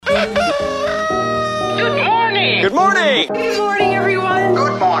morning. Good morning. Good morning, everyone.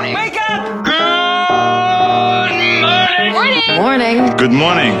 Good morning. Wake up. Good morning. Good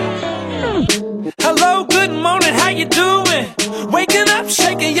morning. Hello, good morning, how you doing? Waking up,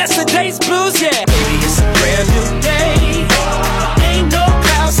 shaking yesterday's blues, yeah. Baby, it's a brand new day. Ain't no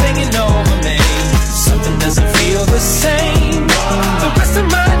clouds hanging over me. Something doesn't feel the same. The rest of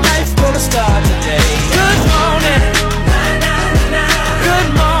my life gonna start today. Good morning. Good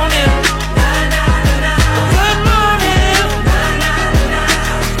morning. Good morning.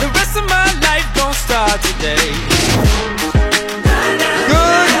 The rest of my life gonna start today.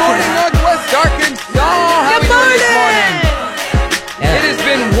 Good morning, Northwest Arkansas. How we doing this morning? It has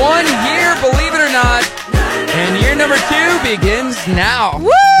been 1 year, believe it or not, and year number 2 begins now.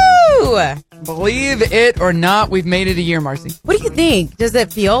 Woo! Believe it or not, we've made it a year, Marci. What do you think? Does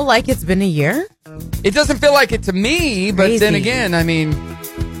it feel like it's been a year? It doesn't feel like it to me, but Crazy. then again, I mean,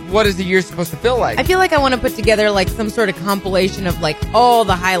 what is a year supposed to feel like? I feel like I want to put together like some sort of compilation of like all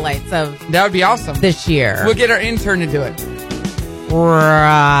the highlights of That would be awesome. this year. We'll get our intern to do it.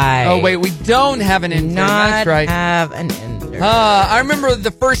 Right. Oh, wait, we don't have an intern. Not That's right. have an intern. I remember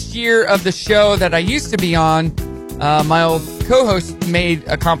the first year of the show that I used to be on. My old co-host made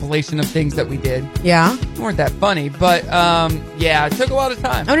a compilation of things that we did. Yeah. Weren't that funny, but yeah, it took a lot of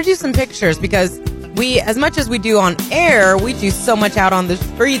time. I want to do some pictures because we, as much as we do on air, we do so much out on the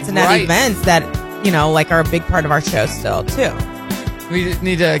streets and at Right. events that, you know, like are a big part of our show still, too. We just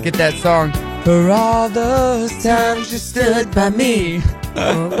need to get that song. For all those times you stood by me.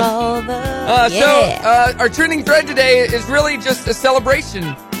 So our trending thread today is really just a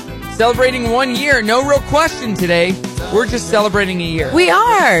celebration. Celebrating 1 year. No real question today. We're just celebrating a year. We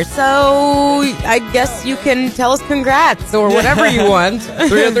are. So I guess you can tell us congrats or whatever you want.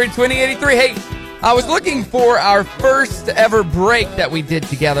 303-2083. Hey, I was looking for our first ever break that we did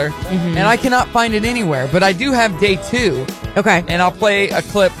together, and I cannot find it anywhere. But I do have day 2. Okay. And I'll play a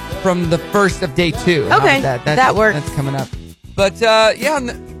clip from the first of day 2. How Okay, about that works. That's coming up. But, yeah,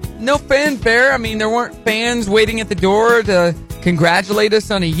 no fanfare. I mean, there weren't fans waiting at the door to congratulate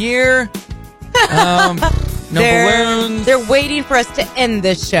us on a year. No balloons. They're waiting for us to end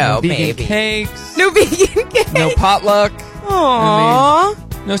this show, No vegan maybe. cakes. No vegan cake. No potluck. Aww.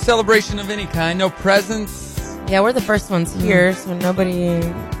 No celebration of any kind. No presents. Yeah, we're the first ones here, so nobody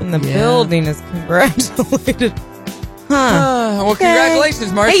in the building is congratulated. Huh. Well,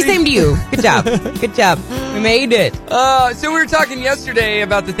 congratulations, Marci. Hey, same to you. Good job. Good job. We made it. So we were talking yesterday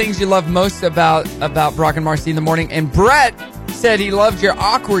about the things you love most about Brock and Marci in the morning, and Brett said he loved your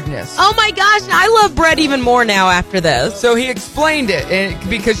awkwardness. Oh my gosh, I love Brett even more now after this. So he explained it, and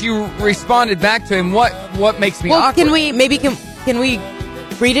because you responded back to him, what makes me awkward? Can we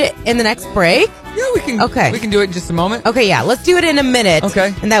read it in the next break? Yeah, we can. Okay. We can do it in just a moment. Okay, yeah, let's do it in a minute.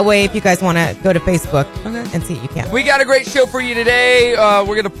 Okay. And that way, if you guys want to go to Facebook and see it, you can. We got a great show for you today.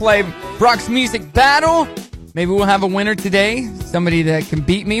 We're going to play Brock's Music Battle. Maybe we'll have a winner today. Somebody that can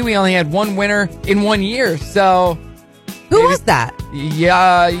beat me. We only had one winner in 1 year, so... Who was that?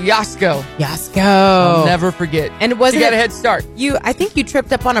 Yeah, Yasko. I'll never forget. And was you got a head start. I think you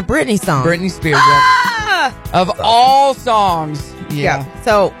tripped up on a Britney song. Britney Spears. Of all songs. Yeah.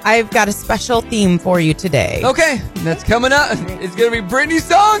 So I've got a special theme for you today. Okay, that's coming up. It's going to be Britney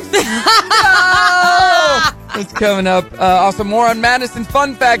songs. No! It's coming up. Also, more on Madison's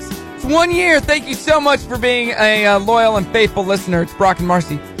fun facts. It's 1 year. Thank you so much for being a loyal and faithful listener. It's Brock and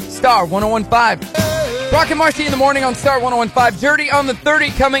Marci, Star 101.5. Brock and Marci in the morning on Star 101.5. Dirty on the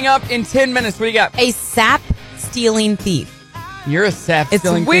 30 coming up in 10 minutes. What do you got? A sap-stealing thief. You're a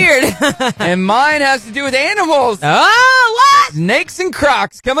sap-stealing thief. It's weird. And mine has to do with animals. Oh, what? Snakes and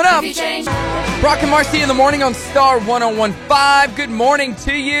crocs coming up. Brock and Marci in the morning on Star 101.5. Good morning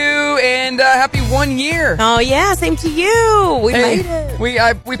to you, and happy 1 year. Oh, yeah, same to you. We made it.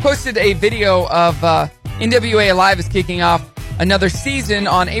 We posted a video of NWA Alive is kicking off another season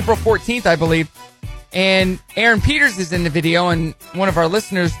on April 14th, I believe. And Aaron Peters is in the video, and one of our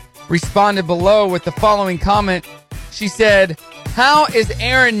listeners responded below with the following comment. She said, "How is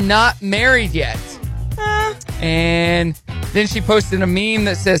Aaron not married yet?" And then she posted a meme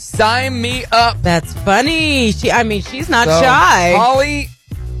that says, "Sign me up." That's funny. She's not shy. Holly,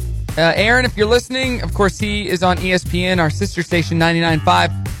 Aaron, if you're listening, of course, he is on ESPN, our sister station,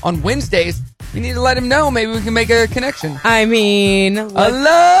 99.5, on Wednesdays. We need to let him know. Maybe we can make a connection. I mean, a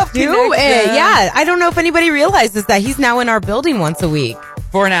love do connection. it. Yeah, I don't know if anybody realizes that he's now in our building once a week.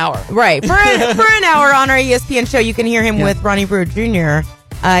 For an hour. Right. For an hour on our ESPN show. You can hear him with Ronnie Brewer Jr.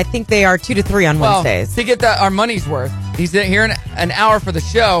 I think they are 2 to 3 on Wednesdays. To get our money's worth. He's here an hour for the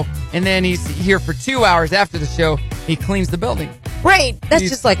show, and then he's here for 2 hours after the show. He cleans the building. Right. That's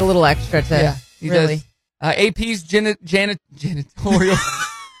just like a little extra to he really. AP's janitorial.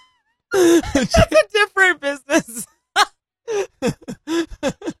 It's a different business.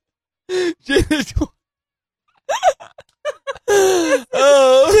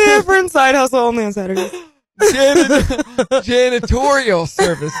 Different side hustle only on Saturdays. Janitorial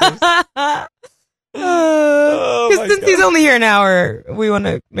services. Because since he's only here an hour, we want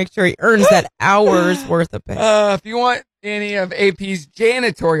to make sure he earns that hour's worth of pay. If you want any of AP's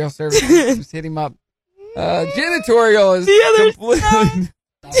janitorial services, just hit him up. Janitorial is completely...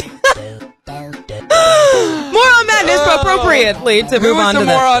 Moron Madness appropriately to move on to the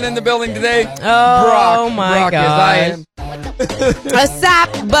moron in the building today. Oh, my God. A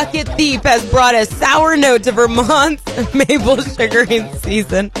sap bucket thief has brought a sour note to Vermont's maple sugaring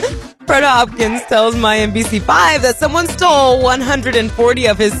season. Fred Hopkins tells my NBC5 that someone stole 140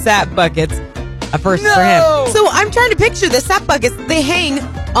 of his sap buckets. A first for him. So I'm trying to picture the sap buckets. They hang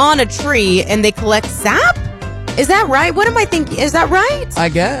on a tree and they collect sap? Is that right? What am I thinking? Is that right? I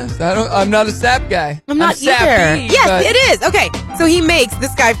guess. I'm not a sap guy. I'm not either. Sappy, yes, it is. Okay. So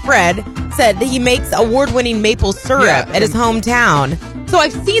this guy Fred said that he makes award-winning maple syrup at his hometown. So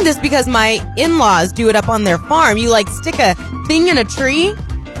I've seen this because my in-laws do it up on their farm. You stick a thing in a tree.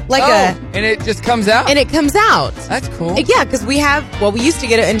 And it just comes out? And it comes out. That's cool. Yeah, because we used to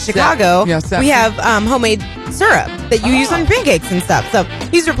get it in Chicago. We have homemade syrup that you use on pancakes and stuff. So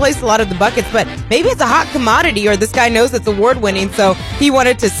he's replaced a lot of the buckets, but maybe it's a hot commodity or this guy knows it's award-winning, so he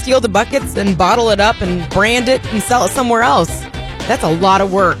wanted to steal the buckets and bottle it up and brand it and sell it somewhere else. That's a lot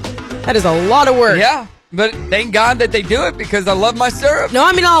of work. That is a lot of work. Yeah. But thank God that they do it because I love my syrup. No,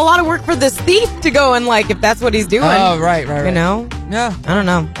 I mean, a lot of work for this thief to go and if that's what he's doing. Oh, right. You know? Yeah. I don't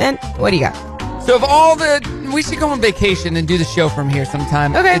know. And what do you got? So we should go on vacation and do the show from here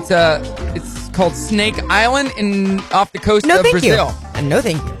sometime. Okay. It's called Snake Island off the coast of Brazil. No,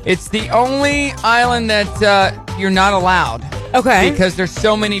 thank you. It's the only island that you're not allowed. Okay. Because there's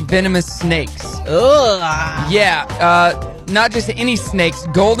so many venomous snakes. Ugh. Yeah. Not just any snakes,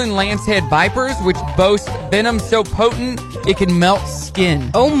 golden lancehead vipers, which boast venom so potent it can melt skin.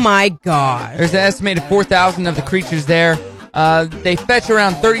 Oh my God. There's an estimated 4,000 of the creatures there. They fetch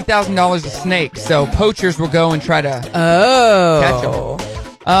around $30,000 a snake, so poachers will go and try to catch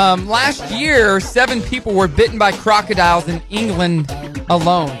them. Last year, 7 people were bitten by crocodiles in England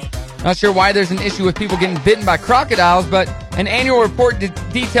alone. Not sure why there's an issue with people getting bitten by crocodiles, but an annual report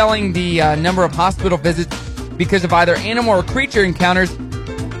detailing the number of hospital visits because of either animal or creature encounters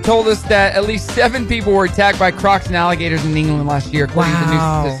told us that at least 7 people were attacked by crocs and alligators in England last year, according to new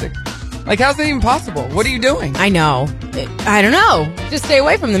statistics. How's that even possible? What are you doing? I know. I don't know. Just stay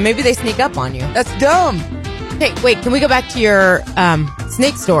away from them. Maybe they sneak up on you. That's dumb. Hey, wait, can we go back to your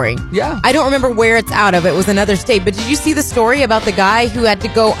snake story? Yeah. I don't remember where it's out of. It was another state. But did you see the story about the guy who had to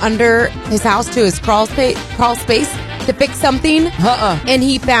go under his house to his crawl space to fix something? And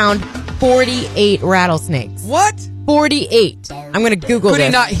he found 48 rattlesnakes. What? 48. I'm going to Google this. Could he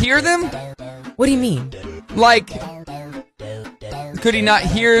not hear them? What do you mean? Could he not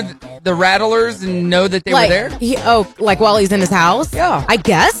hear the rattlers and know that they were there? While he's in his house? Yeah. I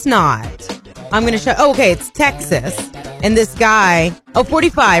guess not. I'm going to show. Okay, it's Texas. And this guy,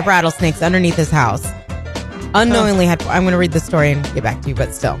 45 rattlesnakes underneath his house. Unknowingly I'm going to read the story and get back to you,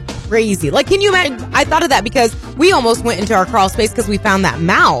 but still. Crazy. Can you imagine? I thought of that because we almost went into our crawl space because we found that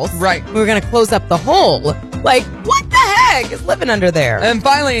mouse. Right. We were going to close up the hole. What the heck is living under there? And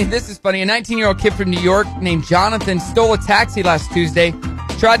finally, this is funny. A 19-year-old kid from New York named Jonathan stole a taxi last Tuesday,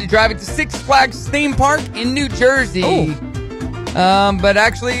 tried to drive it to Six Flags theme park in New Jersey. Oh. But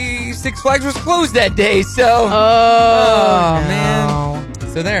actually, Six Flags was closed that day, so... Oh, man.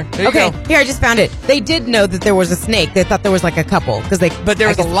 So there you go. Here, I just found it. They did know that there was a snake. They thought there was a couple. But there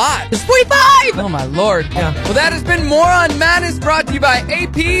was a lot. There's 45! Oh, my Lord. Yeah. Well, that has been Moron Madness, brought to you by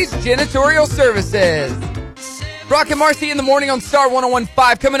AP's Janitorial Services. Brock and Marci in the morning on Star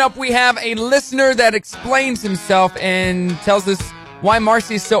 101.5. Coming up, we have a listener that explains himself and tells us why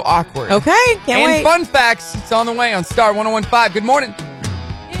Marci is so awkward. Okay, can't wait. And fun facts, it's on the way on Star 101.5. Good morning.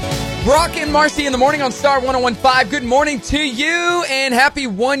 Brock and Marci in the morning on Star 101.5. Good morning to you and happy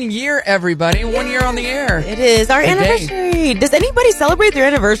 1 year, everybody. 1 year on the air. It is our anniversary. Does anybody celebrate their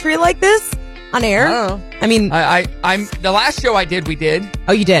anniversary like this on air? I don't know. I mean, I'm the last show I did, we did.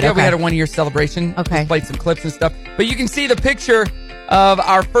 Oh, you did? Yeah, okay. We had a 1 year celebration. Okay. Just played some clips and stuff. But you can see the picture of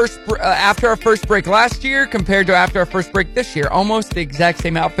our first after our first break last year compared to after our first break this year. Almost the exact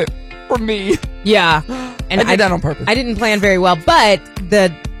same outfit for me. Yeah. And I did that on purpose. I didn't plan very well, but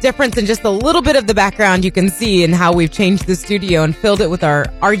the difference in just a little bit of the background you can see in how we've changed the studio and filled it with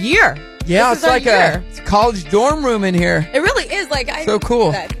our year. Yeah, it's like a college dorm room in here. It really is. Like, I so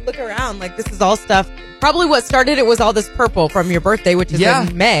cool. Look around. Like, this is all stuff. Probably what started it was all this purple from your birthday, which is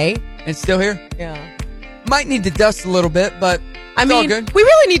in May. It's still here. Yeah. Might need to dust a little bit, but all good. We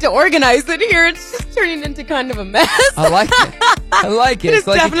really need to organize it here. It's just turning into kind of a mess. I like it. It's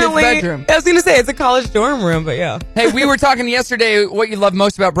like definitely a kid's bedroom. I was going to say it's a college dorm room, but yeah. Hey, we were talking yesterday what you love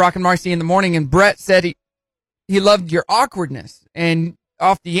most about Brock and Marci in the morning, and Brett said he loved your awkwardness. And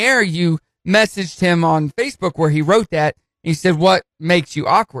off the air, you messaged him on Facebook where he wrote that. And he said, "What makes you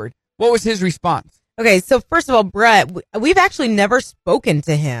awkward?" What was his response? Okay, so first of all, Brett, we've actually never spoken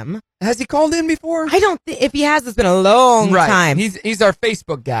to him. Has he called in before? I don't think, if he has, it's been a long time. He's our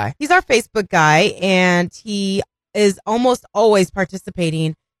Facebook guy. He's our Facebook guy, and he is almost always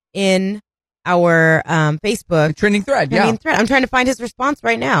participating in our Facebook trending thread. I'm trying to find his response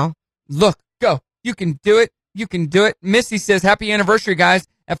right now. Look, go. You can do it. You can do it. Missy says, "Happy anniversary, guys.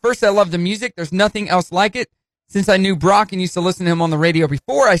 At first, I loved the music. There's nothing else like it. Since I knew Brock and used to listen to him on the radio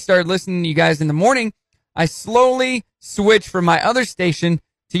before I started listening to you guys in the morning, I slowly switched from my other station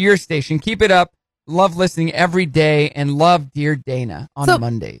to your station. Keep it up. Love listening every day and love Dear Dana on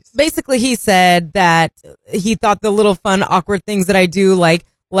Mondays." Basically, he said that he thought the little fun, awkward things that I do, like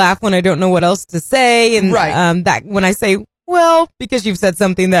laugh when I don't know what else to say. And that when I say, well, because you've said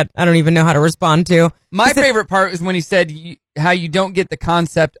something that I don't even know how to respond to. My favorite part was when he said how you don't get the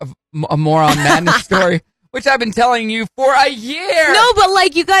concept of a moron madness story. Which I've been telling you for a year. No, but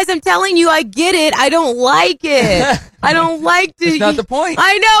like you guys, I'm telling you, I get it. I don't like it. I don't like to. It's not the point.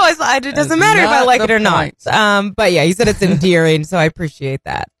 I know. It doesn't matter if I like it or not. But yeah, you said it's endearing, so I appreciate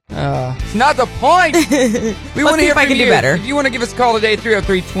that. It's not the point. We want to hear if I can do better. If you want to give us a call today,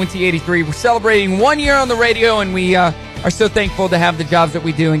 303-2083. We're celebrating 1 year on the radio, and we are so thankful to have the jobs that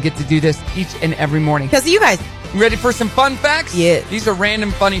we do and get to do this each and every morning. Because of you guys. You ready for some fun facts? Yeah. These are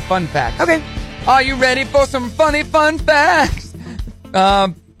random, funny fun facts. Okay. Are you ready for some funny fun facts?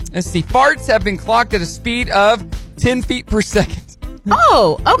 Let's see. Farts have been clocked at a speed of 10 feet per second.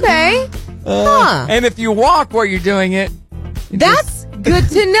 Oh, okay. And if you walk while you're doing it, that's good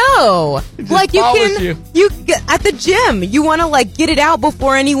to know. Like you at the gym, you want to like get it out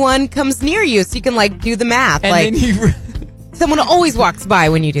before anyone comes near you, so you can like do the math. And like then someone always walks by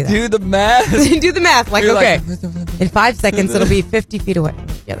when you do that. Do the math. Do the math. Like, okay. In 5 seconds, it'll be 50 feet away.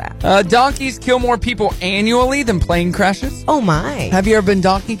 Get that. Donkeys kill more people annually than plane crashes. Oh, my. Have you ever been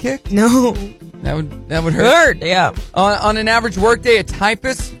donkey kicked? No. That would hurt. Yeah. On an average workday, a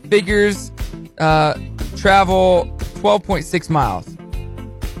typist figures travel 12.6 miles.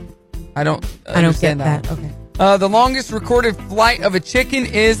 I don't understand that. Okay. The longest recorded flight of a chicken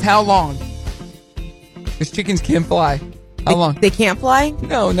is how long? Because chickens can fly. How long? They can't fly?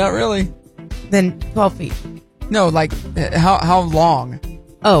 No, not really. Then 12 feet. No, like how long?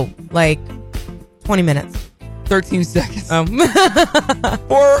 Oh, like 20 minutes. 13 seconds.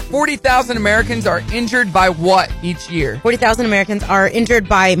 40,000 Americans are injured by what each year? 40,000 Americans are injured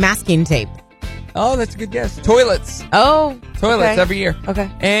by masking tape. Oh, that's a good guess. Toilets. Oh. Toilets every year. Okay.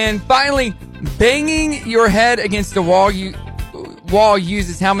 And finally, banging your head against a wall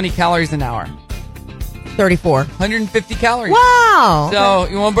uses how many calories an hour? 34. 150 calories. Wow. So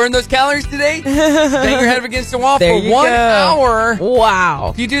you want to burn those calories today? Bang your head against the wall for 1 hour.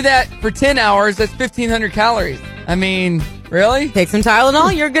 Wow. If you do that for 10 hours, that's 1,500 calories. I mean, really? Take some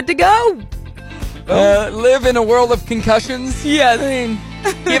Tylenol, you're good to go. Live in a world of concussions. Yeah, I mean,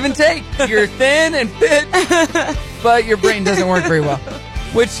 give and take. You're thin and fit, but your brain doesn't work very well.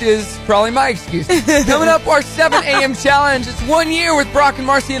 Which is probably my excuse. Coming up, our 7 a.m. challenge. It's 1 year with Brock and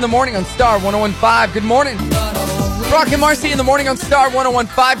Marci in the morning on Star 101.5. Good morning. Brock and Marci in the morning on Star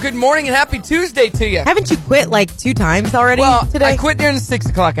 101.5. Good morning and happy Tuesday to you. Haven't you quit like 2 times already today? I quit during the 6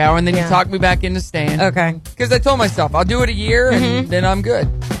 o'clock hour, and then you talked me back into staying. Okay. Because I told myself, I'll do it a year, and then I'm good.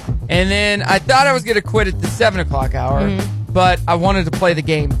 And then I thought I was going to quit at the 7 o'clock hour, but I wanted to play the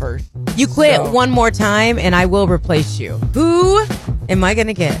game first. You quit one more time, and I will replace you. Who am I going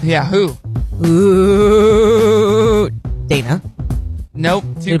to get? Yeah, who? Ooh, Dana. Nope.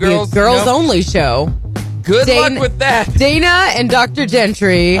 It'll be a girls only show. Good luck with that. Dana and Dr.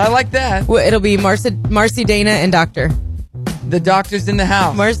 Gentry. I like that. Well, it'll be Marci, Dana, and Doctor. The doctor's in the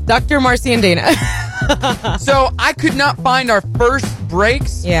house. Dr. Marci and Dana. So I could not find our first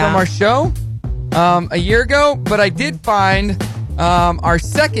breaks from our show a year ago, but I did find our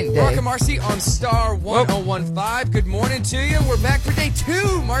second day. Brock and Marci on Star 101.5. Good morning to you. We're back for day 2,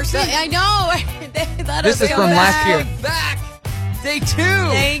 Marci. I know. This is from last year. Back. Day 2.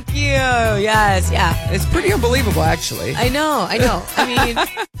 Thank you. Yes, yeah. It's pretty unbelievable, actually. I know. I mean,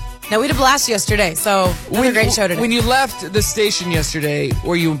 no, we had a blast yesterday, so another great show today. When you left the station yesterday,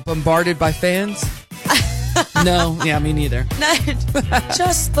 were you bombarded by fans? No, yeah, me neither.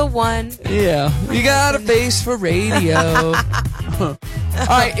 Just the one. Yeah, you got a face for radio. All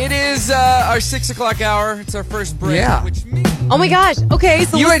right, it is our 6 o'clock hour. It's our first break. Yeah. Which means oh my gosh. Okay,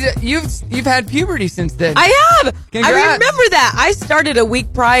 so you've had puberty since then. I have. Congrats. I remember that. I started a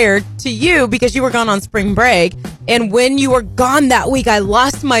week prior to you because you were gone on spring break, and when you were gone that week, I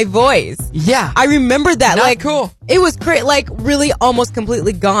lost my voice. Yeah, I remember that. Not like cool. It was great. Like really, almost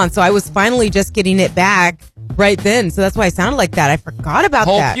completely gone. So I was finally just getting it back right then. So that's why I sounded like that. I forgot about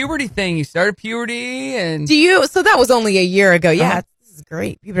whole that. Puberty thing. You started puberty, and Do you? So that was only a year ago. Yeah, this is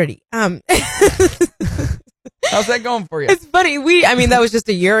great. Puberty. How's that going for you? It's funny. That was just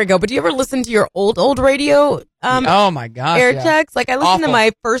a year ago. But do you ever listen to your old radio? Oh my gosh, air yeah. checks. Like I listened Awful. to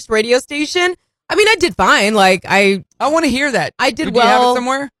my first radio station. I did fine. Like I want to hear that. I did Do well. you have it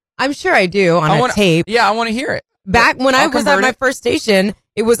somewhere? I'm sure I do on a tape. Yeah, I want to hear it. Back when I I'll was at convert my it. first station,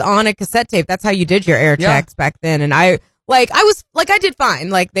 it was on a cassette tape. That's how you did your air checks back then. And I did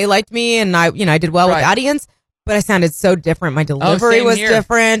fine. Like they liked me, and I did well with the audience. But I sounded so different. My delivery same was here.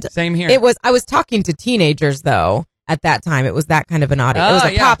 different. Same here. I was talking to teenagers though. At that time, it was that kind of an audience. It was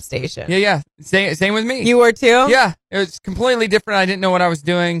a pop station. Yeah. Same with me. You were too? Yeah, it was completely different. I didn't know what I was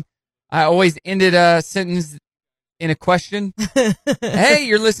doing. I always ended a sentence in a question. Hey,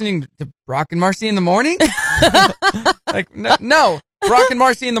 you're listening to Brock and Marci in the morning? Like, no, Brock and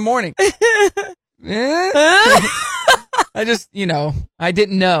Marci in the morning. I just, I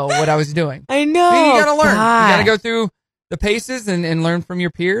didn't know what I was doing. I know. So you gotta learn. God. You gotta go through the paces and learn from your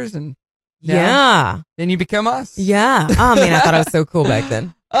peers, and yeah. Then you become us. Yeah. Oh man, I thought I was so cool back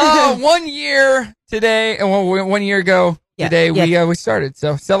then. 1 year today, and 1 year ago today we started.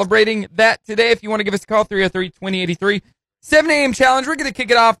 So celebrating that today. If you want to give us a call, 303-2083, 7 a.m. challenge. We're gonna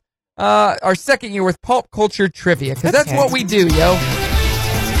kick it off our second year with pulp culture trivia, because that's what we do, yo.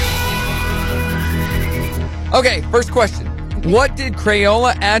 Okay, first question. What did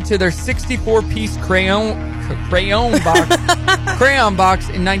Crayola add to their 64-piece crayon box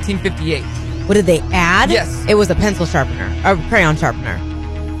in 1958? What did they add? Yes. It was a pencil sharpener, a crayon sharpener.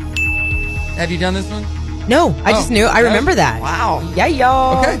 Have you done this one? No, I just knew. I remember that. Wow. Yeah,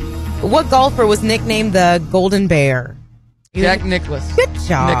 y'all. Okay. What golfer was nicknamed the Golden Bear? Jack Nicklaus. Good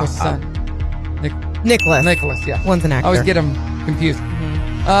job. Nicklaus' son. Nicholas, yeah. One's an actor. I always get them confused.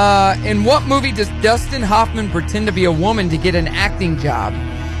 In what movie does Dustin Hoffman pretend to be a woman to get an acting job?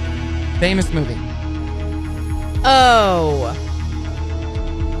 Famous movie. Oh.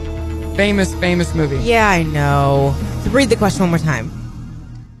 Famous movie. Yeah, I know. So read the question one more time.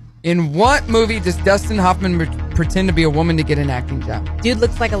 In what movie does Dustin Hoffman pretend to be a woman to get an acting job? Dude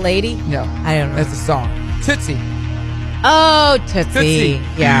looks like a lady? No. I don't know. That's a song. Tootsie. Oh, Tootsie.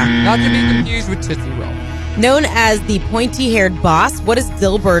 Yeah. Not to be confused with Tootsie Roll. Known as the pointy-haired boss, what is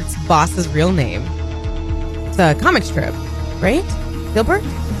Dilbert's boss's real name? It's a comic strip, right? Dilbert?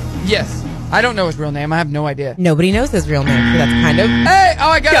 Yes. I don't know his real name. I have no idea. Nobody knows his real name, so that's kind of... Hey! Oh,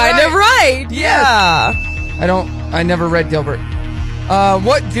 I got it right! Kind of right! Yes. Yeah. I never read Dilbert.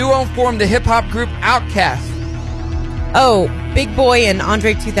 What duo formed the hip-hop group Outkast? Oh, Big Boy and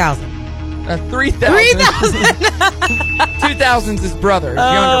Andre 2000. 3000. 2000's his brother, his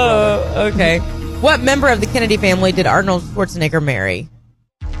younger brother. Okay. What member of the Kennedy family did Arnold Schwarzenegger marry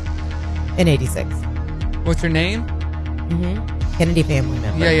in 86? What's her name? Kennedy family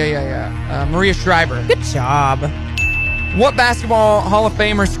member. Yeah. Maria Shriver. Good job. What basketball Hall of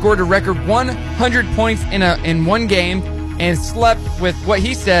Famer scored a record 100 points in one game and slept with what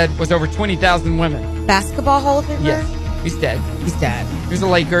he said was over 20,000 women? Basketball Hall of Famer? Yes. He's dead. He's dead. He was a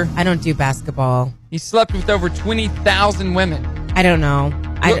Laker. I don't do basketball. He slept with over 20,000 women. I don't know.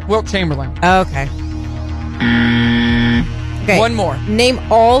 Wilt Chamberlain. Oh, okay. Okay. One more. Name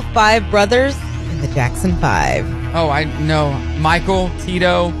all 5 brothers in the Jackson 5. Oh, I know. Michael,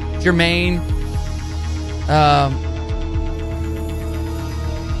 Tito, Jermaine.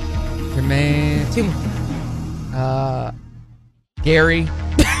 Jermaine. 2 more. Gary.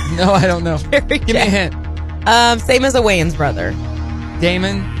 No, I don't know. Gary Give me a hint. Same as a Wayans brother.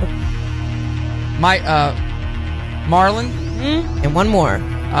 Damon. Marlon. And one more.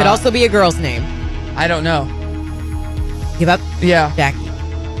 Could also be a girl's name. I don't know. Give up? Yeah. Jackie.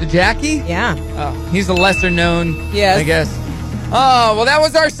 Jackie? Yeah. Oh, he's a lesser known, yes. I guess. Oh, well, that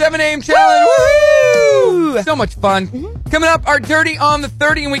was our 7 a.m. challenge. Woo! So much fun. Coming up, our Dirty on the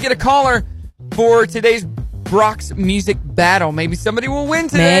 30, and we get a caller for today's Brock's Music Battle. Maybe somebody will win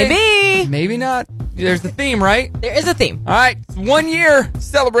today. Maybe. Maybe not. There's the theme, right? There is a theme. All right. It's 1 year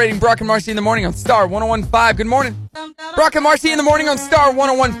celebrating Brock and Marci in the morning on Star 101.5. Good morning. Brock and Marci in the morning on Star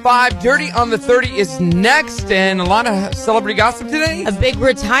 101.5. Dirty on the 30 is next, and a lot of celebrity gossip today. A big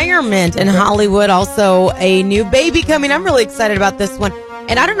retirement in Hollywood. Also, a new baby coming. I'm really excited about this one.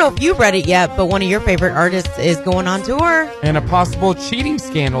 And I don't know if you've read it yet, but one of your favorite artists is going on tour. And a possible cheating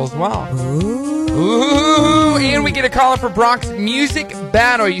scandal as well. Ooh. And we get a caller for Brock's music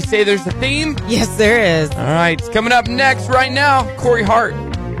battle. You say there's a theme? Yes, there is. All right, it's coming up next right now. Corey Hart,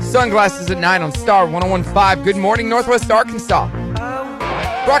 Sunglasses at Night on Star 101.5. Good morning, Northwest Arkansas.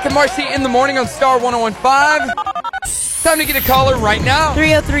 Brock and Marci in the morning on Star 101.5. Time to get a caller right now.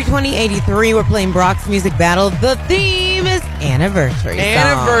 303-2083. We're playing Brock's music battle. The theme is Anniversary Song.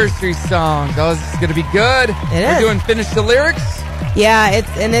 Anniversary Song. Oh, this is going to be good. We're doing Finish the Lyrics. Yeah,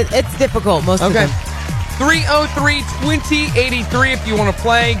 it's difficult, most of them. 303-2083 if you want to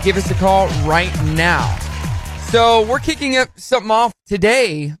play. Give us a call right now. So we're kicking up something off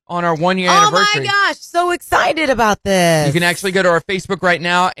today on our 1 year anniversary. Oh my gosh, so excited about this. You can actually go to our Facebook right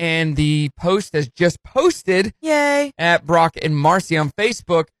now, and the post has just posted. Yay. At Brock and Marci on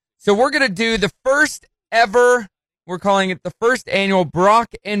Facebook. So we're going to do the first ever, we're calling it the first annual Brock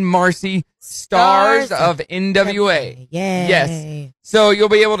and Marci Stars of NWA. Yay. Yes. So you'll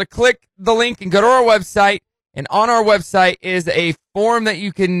be able to click the link and go to our website, and on our website is a form that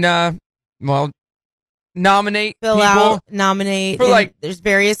you can, nominate nominate for there's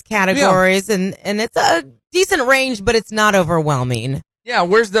various categories and it's a decent range, but it's not overwhelming. Yeah,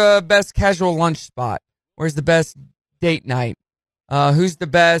 where's the best casual lunch spot? Where's the best date night? Who's the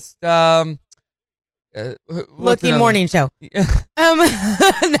best looking morning show? No,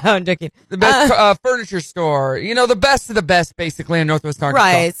 I'm joking. The best furniture store. You know, the best of the best basically in Northwest Arkansas.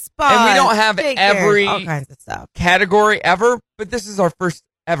 Right, spot. And we don't have every all kinds of stuff category ever, but this is our first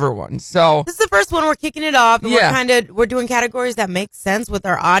ever one. So this is the first one. We're kicking it off. And we're doing categories that make sense with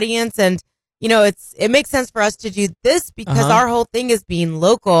our audience, and you know, it makes sense for us to do this because our whole thing is being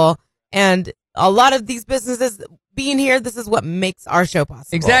local, and a lot of these businesses being here, this is what makes our show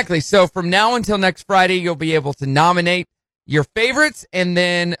possible. Exactly. So from now until next Friday, you'll be able to nominate your favorites, and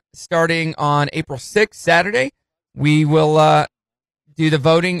then starting on April 6th, Saturday, we will do the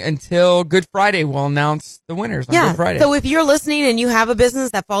voting until Good Friday. We'll announce the winners on Good Friday. So if you're listening and you have a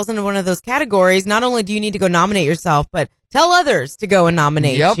business that falls into one of those categories, not only do you need to go nominate yourself, but tell others to go and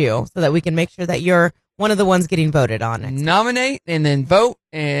nominate you so that we can make sure that you're one of the ones getting voted on next Nominate and then vote,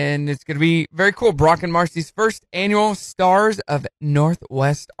 and it's going to be very cool. Brock and Marci's first annual Stars of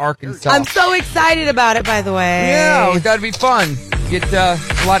Northwest Arkansas. I'm so excited about it, by the way. Yeah, it's got to be fun. Get a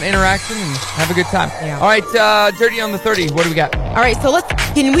lot of interaction and have a good time. Yeah. All right, Dirty on the 30. What do we got? All right, so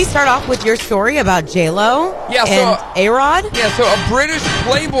can we start off with your story about J-Lo and A-Rod? Yeah, so a British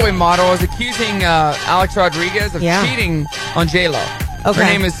Playboy model is accusing Alex Rodriguez of cheating on J-Lo. Okay. Her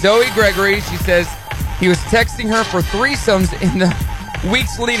name is Zoe Gregory. She says he was texting her for threesomes in the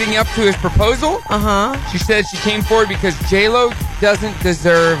weeks leading up to his proposal. She said she came forward because J-Lo doesn't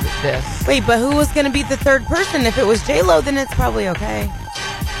deserve this. Wait, but who was going to be the third person? If it was J-Lo, then it's probably okay.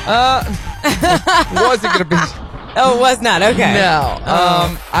 Wasn't going to be. Oh, it was not? Okay. No.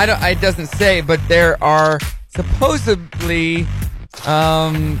 It doesn't say, but there are supposedly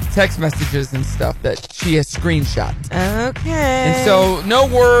text messages and stuff that she has screenshot. Okay. And so no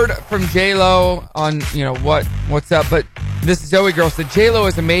word from J-Lo on, what's up, but this Zoe girl said J-Lo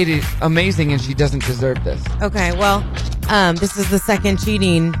is amazing and she doesn't deserve this. Okay, well, this is the second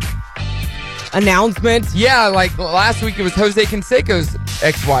cheating announcement. Yeah, like last week it was Jose Canseco's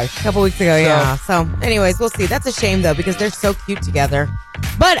ex-wife. A couple weeks ago, yeah. So anyways, we'll see. That's a shame though, because they're so cute together.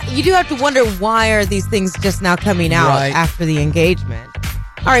 But you do have to wonder, why are these things just now coming out after the engagement?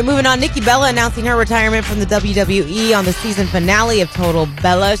 All right, moving on. Nikki Bella announcing her retirement from the WWE on the season finale of Total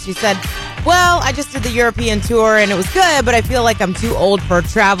Bella. She said, well, I just did the European tour and it was good, but I feel like I'm too old for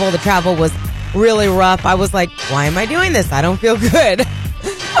travel. The travel was really rough. I was like, why am I doing this? I don't feel good.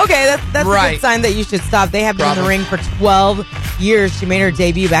 Okay, that's a good sign that you should stop. They have been in the ring for 12 years. She made her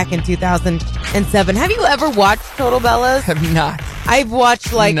debut back in 2007. Have you ever watched Total Bellas? Have not. I've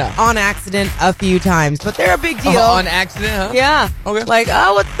watched, on accident a few times, but they're a big deal. On accident, huh? Yeah. Okay. Like,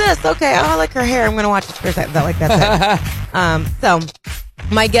 oh, what's this? Okay, oh, I like her hair. I'm going to watch it first. That's it. So,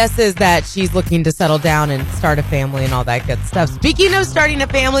 my guess is that she's looking to settle down and start a family and all that good stuff. Speaking of starting a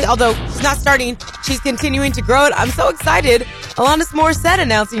family, although she's not starting, she's continuing to grow it. I'm so excited. Alanis Morissette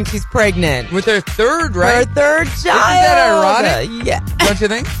announcing she's pregnant. With her third, right? Her third child. Isn't that ironic? Yeah. Don't you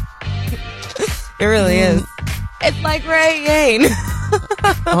think? It really is. It's like Ray Yane.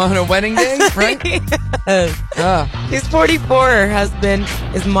 On a wedding day, right? Yes. She's 44. Her husband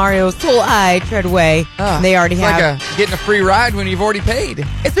is Mario Soul-Eye Treadway. They already have. Like getting a free ride when you've already paid.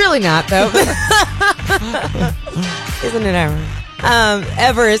 It's really not, though. Isn't it ever?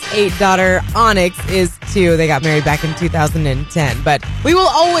 Ever's 8 daughter, Onyx, is 2. They got married back in 2010. But we will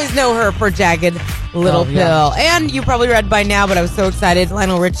always know her for Jagged Little Pill. And you probably read by now, but I was so excited.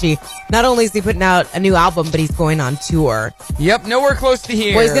 Lionel Richie, not only is he putting out a new album, but he's going on tour. Yep, nowhere close to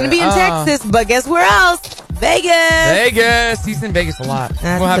here. Well, he's going to be in Texas, but guess where else? Vegas. He's in Vegas a lot.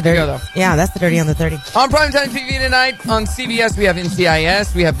 We'll have to go, though. Yeah, that's the Dirty on the 30. On Primetime TV tonight, on CBS, we have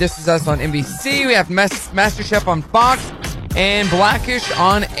NCIS. We have This Is Us on NBC. We have MasterChef on Fox. And Blackish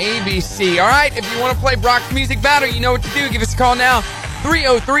on ABC. All right, if you want to play Brock's Music Battle, you know what to do. Give us a call now,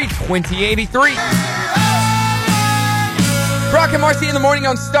 303-2083. Brock and Marci in the morning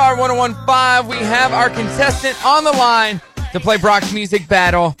on Star 101.5. We have our contestant on the line to play Brock's Music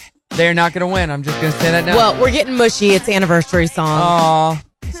Battle. They're not going to win. I'm just going to say that now. Well, we're getting mushy. It's anniversary song. Aw.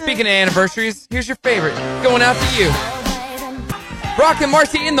 Speaking of anniversaries, here's your favorite. Going out to you. Brock and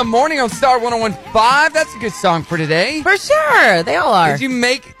Marci in the morning on Star 101.5. That's a good song for today. For sure. They all are. Did you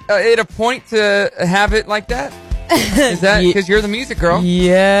make it a point to have it like that? Is that because you're the music girl?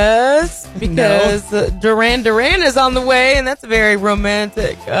 Yes. Because Duran Duran is on the way, and that's a very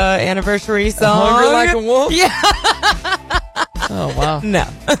romantic anniversary song. Hungry Like a Wolf? Yeah. Oh, wow. No,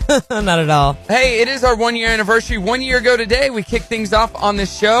 not at all. Hey, it is our 1 year anniversary. 1 year ago today, we kicked things off on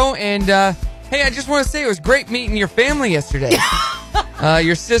this show. And, hey, I just want to say it was great meeting your family yesterday.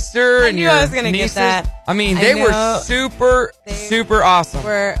 Your sister and your I was gonna nieces. get that. I mean, they were super awesome.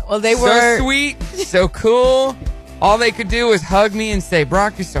 They were so sweet, so cool. All they could do was hug me and say,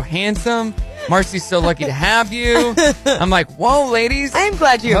 Brock, you're so handsome. Marci's so lucky to have you. I'm like, whoa, ladies. I'm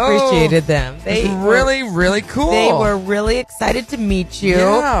glad you appreciated them. They really, really cool. They were really excited to meet you.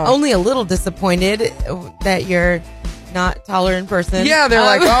 Yeah. Only a little disappointed that you're not taller in person. Yeah, they're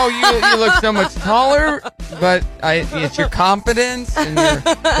like, oh, you look so much taller, but it's your confidence and your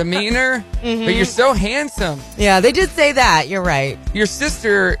demeanor, but you're so handsome. Yeah, they did say that. You're right. Your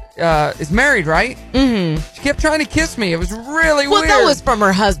sister is married, right? Mm-hmm. She kept trying to kiss me. It was really weird. Well, that was from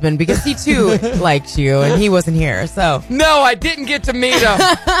her husband because he too liked you and he wasn't here, so. No, I didn't get to meet him.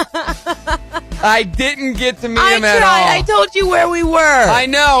 I didn't get to meet him at all. I told you where we were. I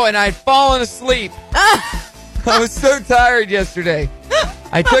know, and I'd fallen asleep. I was so tired yesterday.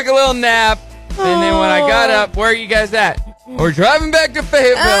 I took a little nap, and then when I got up, where are you guys at? We're driving back to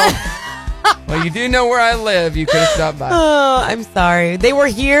Fayetteville. Well, you do know where I live. You could have stopped by. Oh, I'm sorry. They were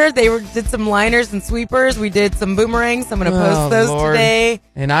here. They did some liners and sweepers. We did some boomerangs. I'm going to post those today.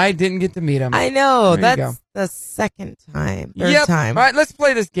 And I didn't get to meet them. I know. That's the second time. Third time. All right, let's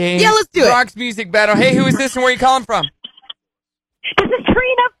play this game. Yeah, let's do it. Brock's Music Battle. Hey, who is this and where are you calling from? This is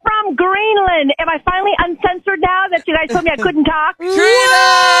Trina from Greenland. Am I finally uncensored now that you guys told me I couldn't talk? Trina!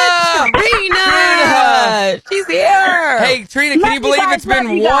 She's here. Hey, Trina, can you believe it's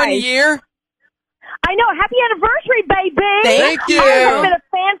been 1 year? I know. Happy anniversary, baby. Thank you. I've been a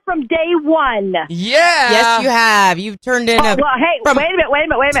fan from day one. Yeah. Yes, you have. You've turned in well, hey, wait a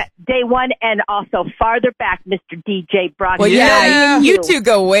minute. Day one and also farther back, Mr. DJ Brock. Well, you two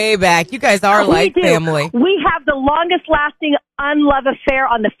go way back. You guys are like family. We have the longest lasting unlove affair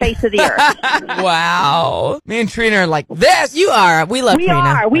on the face of the earth. Wow. Me and Trina are like this. You are. We love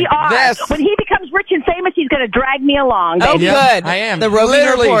Trina. We are. This. When he becomes rich and famous, he's going to drag me along. Oh, baby. good. I am. The roving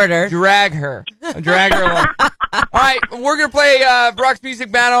reporter. Drag her along. All right, we're going to play Brock's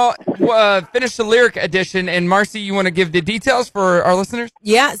Music Battle, finish the lyric edition. And Marci, you want to give the details for our listeners?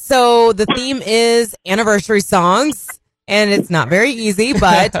 Yeah, so the theme is anniversary songs, and it's not very easy,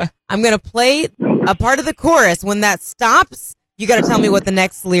 but I'm going to play a part of the chorus. When that stops, you got to tell me what the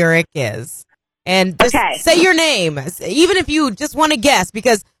next lyric is. And just say your name, even if you just want to guess,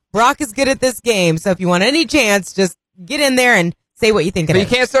 because Brock is good at this game. So if you want any chance, just get in there and say what you think it is. But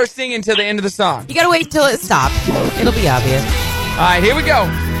you can't start singing until the end of the song. You got to wait till it stops. It'll be obvious. All right, here we go.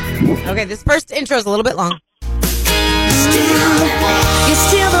 Okay, this first intro is a little bit long. You're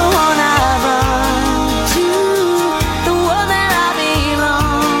still the one I run to, the one that I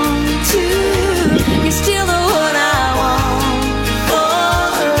belong to. You're still the one I want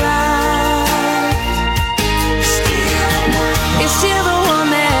for life. You're still the one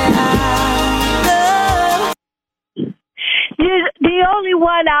that I love. You're the only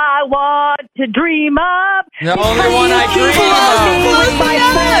one I want to dream of. The only one I dream of. With my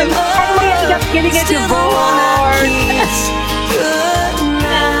friends, and we end up getting a divorce.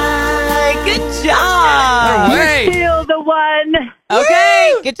 Good job. Hey. You're still the one.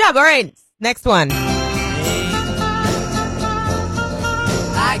 Okay, good job. All right, next one.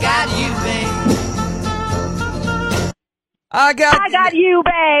 I got you, babe. I got you,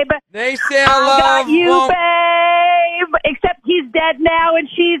 babe. They say I love got you, won't. babe. Except he's dead. dead now, and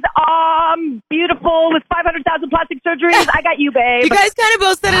she's beautiful with 500,000 plastic surgeries. I got you, babe. You guys kind of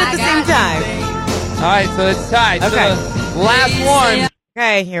both said it at the same time. All right, so it's tied. Okay. So the last one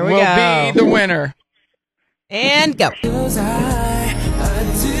Okay, here we will go. be the winner. And go. I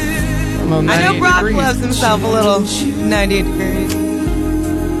I know Brock loves himself a little 98 degrees. For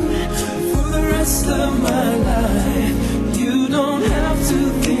the rest of my life, you don't have to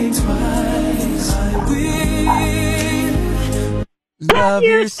think twice. I will love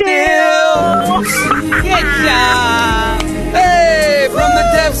you still. Good job. Hey, from the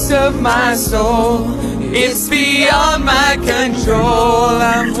depths of my soul, it's beyond my control.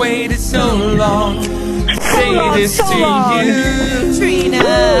 I've waited so long. Say this to you, Trina.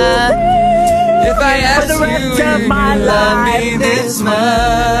 if I ask the rest you of if my you love me life. this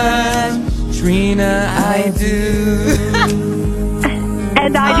much, Trina, I do.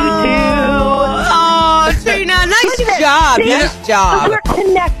 And I do too. Oh, Trina, nice job. See? Nice job. We're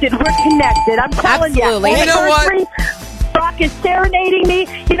connected. I'm telling Absolutely. you. You know what? Brock is serenading me.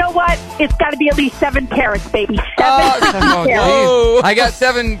 You know what? It's got to be at least 7 carats, baby. 7 Oh, carats. geez. I got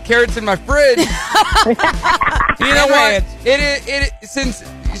 7 carrots in my fridge. You know what? It since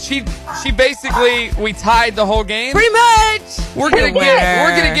she basically we tied the whole game. Pretty much. We're gonna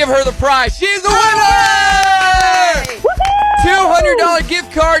Winner. give her the prize. She's the winner. $200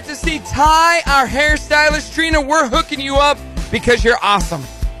 gift card to see Ty, our hairstylist. Trina, we're hooking you up because you're awesome.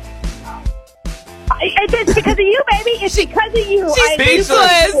 It's because of you, baby. It's because of you. She's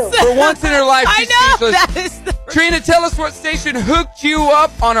speechless. For once in her life, I she's know. speechless. That is the Trina, tell us what station hooked you up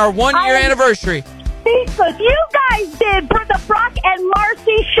on our 1-year anniversary. Speechless. You guys did for the Brock and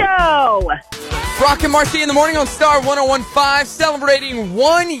Marci show. Brock and Marci in the morning on Star 101.5, celebrating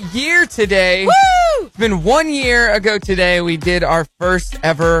 1 year today. Woo! It's been 1 year ago today we did our first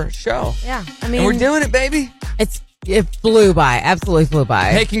ever show. Yeah, I And mean, we're doing it, baby. it flew by. Absolutely flew by.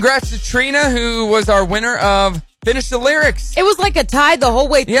 Hey, congrats to Trina, who was our winner of Finish the Lyrics. It was like a tie the whole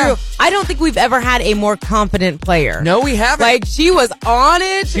way through. Yeah. I don't think we've ever had a more confident player. No, we haven't. Like, she was on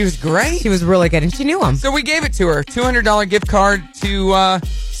it. She was great. She was really good, and she knew him. So we gave it to her. $200 gift card to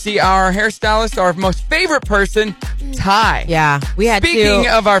see our hairstylist, our most favorite person, Ty. Yeah, we had Speaking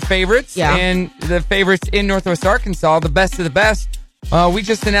to. of our favorites Yeah. and the favorites in Northwest Arkansas, the best of the best, we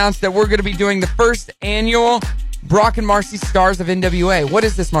just announced that we're going to be doing the first annual Brock and Marci Stars of NWA. What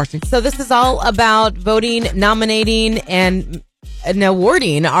is this, Marci? So this is all about voting, nominating, and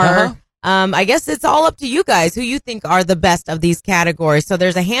awarding our. I guess it's all up to you guys who you think are the best of these categories. So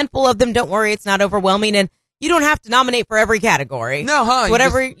there's a handful of them. Don't worry, it's not overwhelming, and you don't have to nominate for every category. No, huh?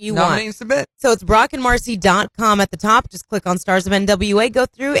 Whatever just you nominate want. and submit. So it's brockandmarcy.com at the top. Just click on Stars of NWA, go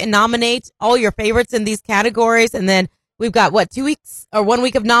through and nominate all your favorites in these categories. And then we've got, 2 weeks or 1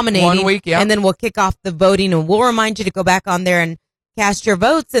 week of nominating. 1 week, yeah. And then we'll kick off the voting, and we'll remind you to go back on there and cast your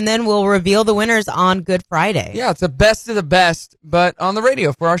votes. And then we'll reveal the winners on Good Friday. Yeah, it's the best of the best, but on the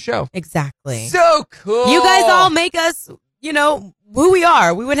radio for our show. Exactly. So cool. You guys all make us, who we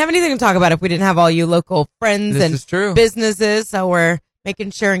are. We wouldn't have anything to talk about if we didn't have all you local friends This and is true. businesses. So we're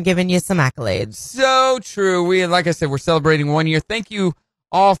making sure and giving you some accolades. So true. Like I said, we're celebrating 1 year. Thank you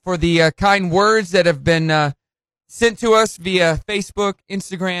all for the kind words that have been sent to us via Facebook,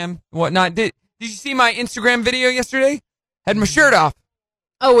 Instagram, whatnot. Did you see my Instagram video yesterday? Had my shirt off.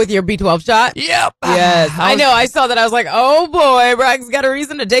 Oh, with your B12 shot? Yep. Yes. I know. I saw that. I was like, oh boy, Brock's got a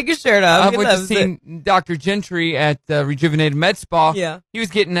reason to take his shirt off. I He went to loves see Dr. Gentry at Rejuvenated Med Spa. Yeah. He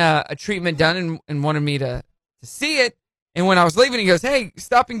was getting a treatment done and wanted me to see it. And when I was leaving, he goes, hey,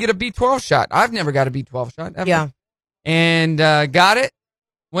 stop and get a B12 shot. I've never got a B12 shot. Ever. Yeah. And got it.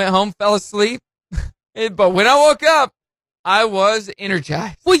 Went home, fell asleep. But when I woke up, I was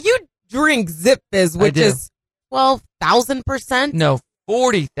energized. Well, you drink Zip Fizz, which do. is 12,000%. No,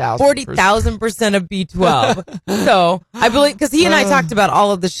 40,000. 40,000% of B12. So I believe, because he and I talked about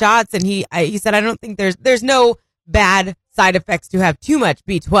all of the shots, and he said, I don't think there's no bad side effects to have too much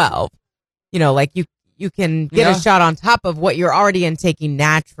B12. Like you can get a shot on top of what you're already intaking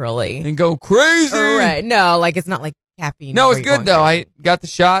naturally. And go crazy. Right. No, like it's not like caffeine. No, where it's you're good going though. crazy. I got the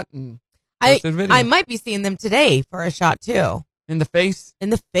shot and posted a video. I might be seeing them today for a shot too. In the face. In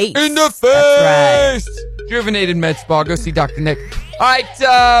the face. In the face. That's right. Rejuvenated Med Spa. Go see Dr. Nick. All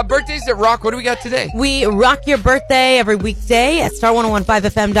right, birthdays at Rock. What do we got today? We rock your birthday every weekday at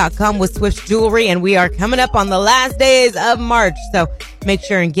star1015fm.com with Swift Jewelry, and we are coming up on the last days of March, so make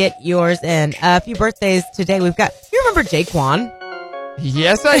sure and get yours in. A few birthdays today. We've got, you remember Jaquan?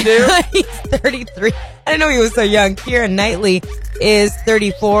 Yes, I do. He's 33. I didn't know he was so young. Keira Knightley is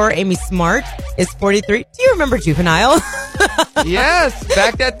 34. Amy Smart is 43. Do you remember Juvenile? Yes,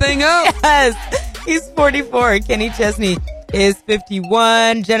 back that thing up. Yes. He's 44. Kenny Chesney is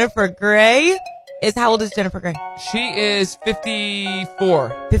 51. Jennifer Grey is, how old is Jennifer Grey? She is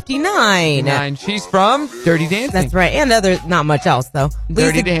 54. 59. And she's from Dirty Dancing. That's right. And not much else, though.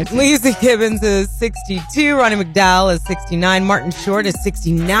 Dirty Dancing. Lisa Gibbons is 62. Ronnie McDowell is 69. Martin Short is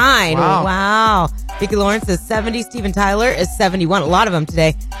 69. Wow. Vicki Lawrence is 70. Steven Tyler is 71. A lot of them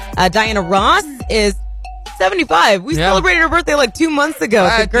today. Diana Ross is 75. We celebrated her birthday like 2 months ago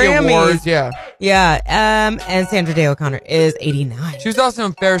at the Grammys. Awards, yeah. Yeah. And Sandra Day O'Connor is 89. She was also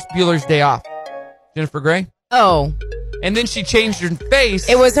in Ferris Bueller's Day Off. Jennifer Grey. Oh. And then she changed her face.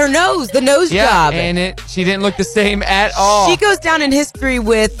 It was her nose, the nose job. And she didn't look the same at all. She goes down in history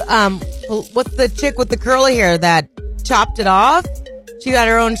with, what's the chick with the curly hair that chopped it off? She got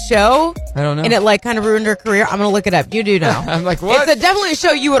her own show. I don't know. And it like kind of ruined her career. I'm going to look it up. You do know. I'm like, what? It's definitely a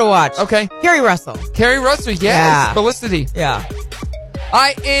show you would have watched. Okay. Carrie Russell. Carrie Russell, yes. Yeah. Felicity. Yeah.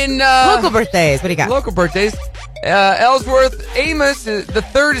 In local birthdays. What do you got? Local birthdays. Ellsworth Amos, the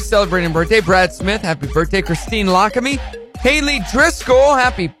third, is celebrating a birthday. Brad Smith, happy birthday. Christine Lockamy. Haley Driscoll,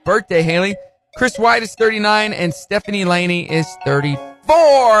 happy birthday, Haley. Chris White is 39, and Stephanie Laney is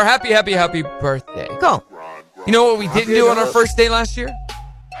 34. Happy birthday. Cool. You know what we didn't do on our first day last year?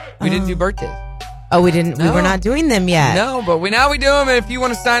 We didn't do birthdays. Oh, we didn't. No. We were not doing them yet. No, but now we do them. And if you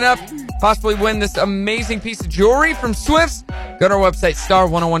want to sign up, possibly win this amazing piece of jewelry from Swifts, go to our website,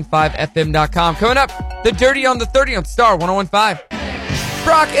 star1015fm.com. Coming up, the Dirty on the 30 on Star 1015.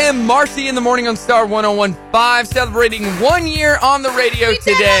 Brock and Marci in the morning on Star 1015, celebrating 1 year on the radio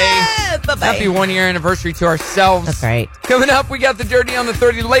today. Bye-bye. Happy 1 year anniversary to ourselves. That's right. Coming up, we got the Dirty on the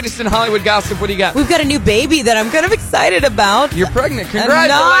 30, latest in Hollywood gossip. What do you got? We've got a new baby that I'm kind of excited about. You're pregnant.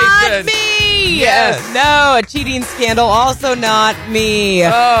 Congratulations. Not me. Yes. No, a cheating scandal. Also not me.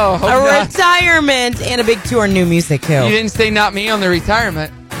 Oh, hope a not. retirement and a big tour, new music too. You didn't say not me on the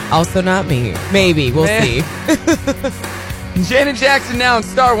retirement. Also not me. Maybe. We'll see. Janet Jackson now on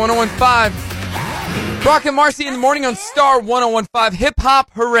Star 1015. Brock and Marci in the morning on Star 1015. Hip hop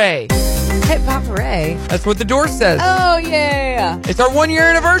hooray. Hip hop hooray. That's what the door says. Oh, yeah. It's our 1 year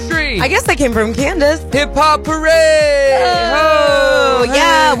anniversary. I guess that came from Candace. Hip hop hooray. Oh, Ho,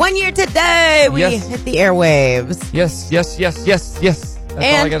 yeah. hey. 1 year today. We Yes. hit the airwaves. Yes. That's all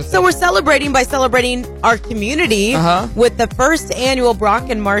I gotta And say. so we're celebrating our community with the first annual Brock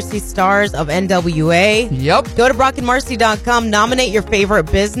and Marci Stars of NWA. Yep. Go to brockandmarci.com, nominate your favorite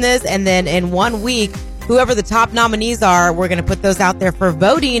business, and then in 1 week, whoever the top nominees are, we're going to put those out there for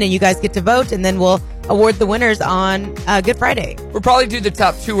voting, and you guys get to vote, and then we'll award the winners on Good Friday. We'll probably do the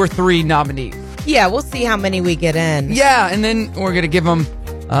top 2 or 3 nominees. Yeah, we'll see how many we get in. Yeah, and then we're going to give them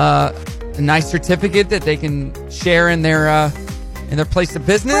a nice certificate that they can share in their place of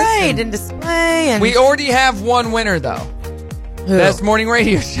business. Right, and display. And we already have one winner, though. Who? Best morning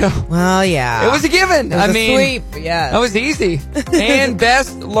radio show. Well, yeah. It was a given. It was I a mean, sweep, yeah. That was easy. And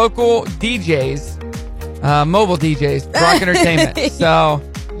best local DJs, mobile DJs, Brock Entertainment. So,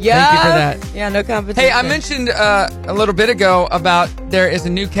 yeah. thank you for that. Yeah, no competition. Hey, I mentioned a little bit ago about there is a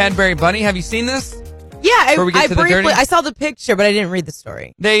new Cadbury bunny. Have you seen this? Yeah, Before we get to the dirty? I saw the picture, but I didn't read the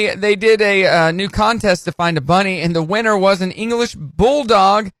story. They did a new contest to find a bunny, and the winner was an English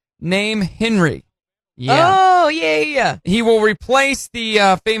bulldog named Henry. Yeah. Oh, yeah. He will replace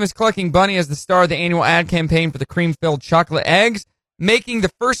the famous clucking bunny as the star of the annual ad campaign for the cream-filled chocolate eggs, making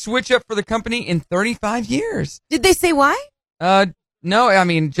the first switch up for the company in 35 years. Did they say why? No, I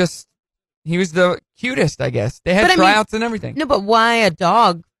mean, just he was the cutest, I guess. They had tryouts and everything. No, but why a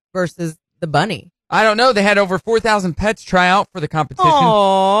dog versus the bunny? I don't know. They had over 4,000 pets try out for the competition.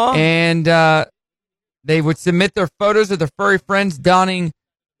 Aww. And they would submit their photos of their furry friends donning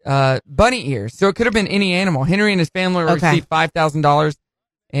bunny ears. So it could have been any animal. Henry and his family received $5,000,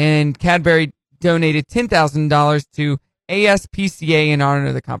 and Cadbury donated $10,000 to ASPCA in honor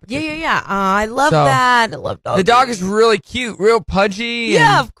of the competition. Yeah. I love that. I love dogs. The dog is really cute, real pudgy.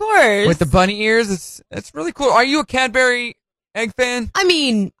 Yeah, and of course. with the bunny ears, it's really cool. Are you a Cadbury egg fan? I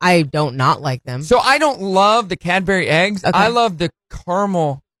mean, I don't not like them. So I don't love the Cadbury eggs. Okay. I love the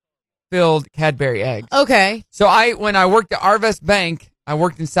caramel-filled Cadbury eggs. Okay. So when I worked at Arvest Bank, I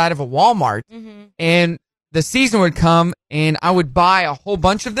worked inside of a Walmart, and the season would come, and I would buy a whole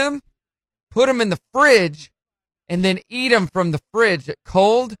bunch of them, put them in the fridge, and then eat them from the fridge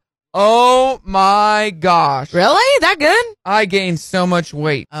cold. Oh my gosh. Really? That good? I gained so much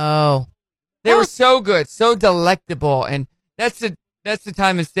weight. Oh. They were so good, so delectable, and that's the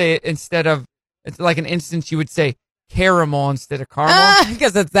time instead of, it's like an instance you would say caramel instead of caramel.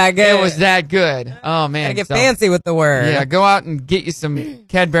 Because it's that good. It was that good. Oh, man. Gotta get fancy with the word. Yeah, go out and get you some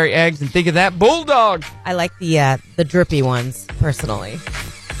Cadbury eggs and think of that bulldog. I like the drippy ones, personally.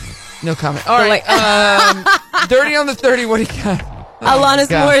 No comment. All right. Dirty on the 30. What do you got? Alanis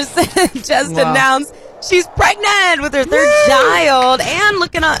Morissette just announced she's pregnant with her third child and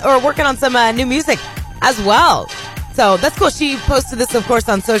working on some new music as well. So that's cool. She posted this, of course,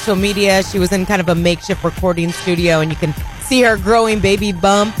 on social media. She was in kind of a makeshift recording studio, and you can see her growing baby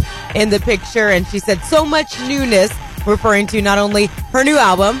bump in the picture. And she said so much newness, referring to not only her new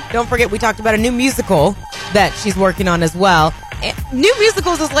album. Don't forget, we talked about a new musical that she's working on as well. And new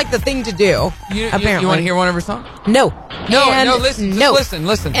musicals is like the thing to do. Apparently, you want to hear one of her songs? No. Listen.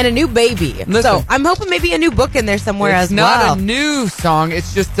 And a new baby. Listen. So I'm hoping maybe a new book in there somewhere as well. It's not a new song.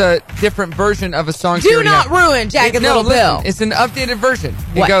 It's just a different version of a song. Do not ruin Jagged Little Pill. It's an updated version.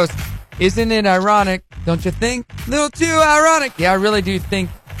 What? It goes, isn't it ironic? Don't you think? A little too ironic. Yeah, I really do think.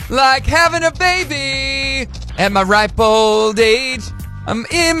 Like having a baby at my ripe old age. I'm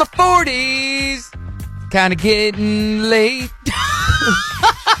in my 40s. Kind of getting late.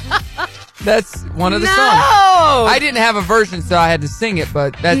 That's one of the songs. I didn't have a version, so I had to sing it,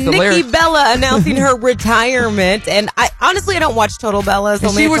 but that's the lyrics. Nikki Bella announcing her retirement, and I don't watch Total Bellas.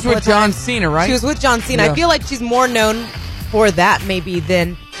 She was with John Cena, right? She was with John Cena. Yeah. I feel like she's more known for that maybe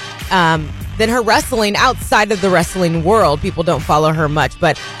than her wrestling outside of the wrestling world. People don't follow her much,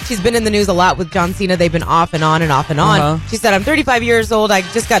 but she's been in the news a lot with John Cena. They've been off and on and off and on. Uh-huh. She said, I'm 35 years old. I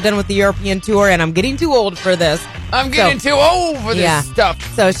just got done with the European tour, and I'm getting too old for this. I'm getting too old for this stuff.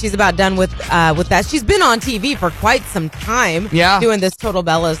 So she's about done with that. She's been on TV for quite some time doing this Total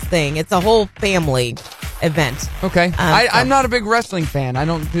Bellas thing. It's a whole family event. Okay. I'm not a big wrestling fan. I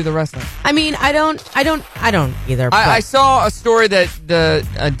don't do the wrestling. I mean, I don't either. I saw a story that the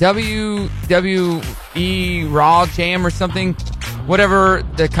WWE Raw Jam or something, whatever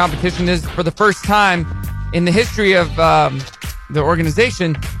the competition is, for the first time in the history of the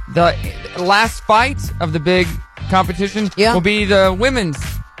organization, the last fight of the big competition will be the women's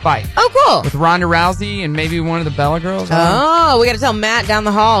fight. Oh, cool. With Ronda Rousey and maybe one of the Bella girls. Oh, we got to tell Matt down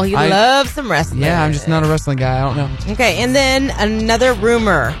the hall. He loves some wrestling. Yeah, I'm just not a wrestling guy. I don't know. Okay, and then another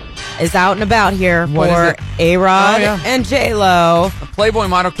rumor is out and about here for A-Rod and J-Lo. A Playboy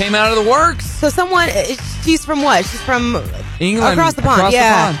model came out of the works. So she's from what? She's from England. Across the pond.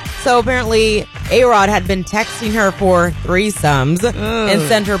 So apparently A-Rod had been texting her for threesomes and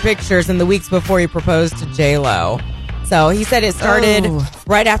sent her pictures in the weeks before he proposed to J-Lo. So he said it started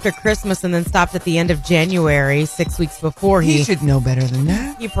right after Christmas and then stopped at the end of January, 6 weeks before he should know better than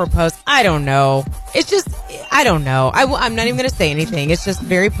that. He proposed. I don't know. It's just, I don't know. I'm not even going to say anything. It's just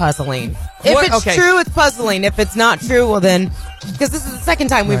very puzzling. If it's true, it's puzzling. If it's not true, well then, because this is the second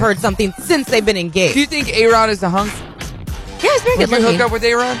time we've heard something since they've been engaged. Do you think A-Rod is a hunk? Yeah, he's very good looking. Would you hook up with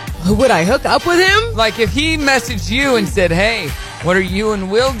A-Rod? Would I hook up with him? Like if he messaged you and said, hey, what are you and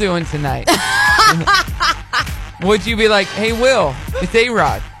Will doing tonight? Would you be like, hey, Will, it's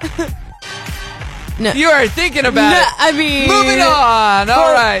A-Rod? No. You are thinking about it. I mean... Moving on.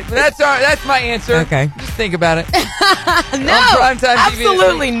 All right. That's my answer. Okay. Just think about it. No,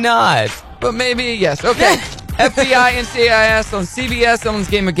 absolutely not. But maybe yes. Okay. FBI, NCIS on CBS, Ellen's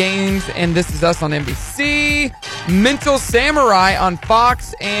Game of Games, and This Is Us on NBC. Mental Samurai on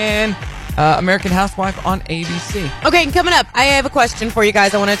Fox, and American Housewife on ABC. Okay, and coming up, I have a question for you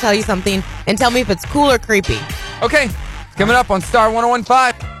guys. I want to tell you something, and tell me if it's cool or creepy. Okay, it's coming up on Star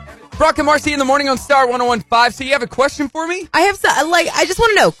 101.5. Brock and Marci in the morning on Star 101.5. So you have a question for me? I have I just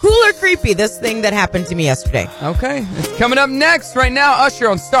want to know, cool or creepy, this thing that happened to me yesterday. Okay, it's coming up next right now. Usher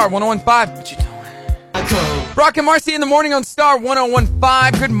on Star 101.5. What you doing? Brock and Marci in the morning on Star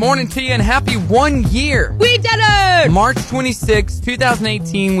 101.5. Good morning to you and happy 1 year. We did it! March 26,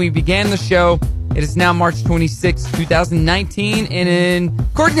 2018, we began the show. It is now March 26, 2019, and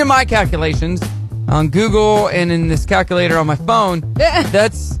according to my calculations on Google and in this calculator on my phone,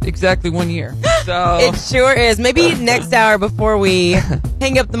 that's exactly 1 year. So it sure is. Maybe next hour before we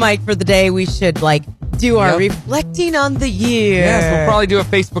hang up the mic for the day, we should do our reflecting on the year. Yes, we'll probably do a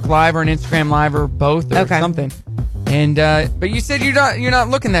Facebook Live or an Instagram Live or both or something. And but you said you're not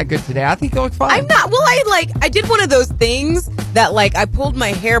looking that good today. I think you look fine. I'm not. Well, I did one of those things that I pulled my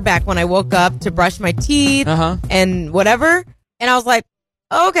hair back when I woke up to brush my teeth and whatever, and I was like,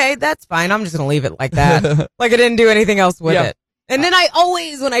 okay, that's fine. I'm just gonna leave it like that. I didn't do anything else with it. And then I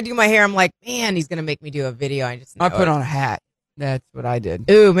always, when I do my hair, I'm like, man, he's gonna make me do a video. I put on a hat. That's what I did.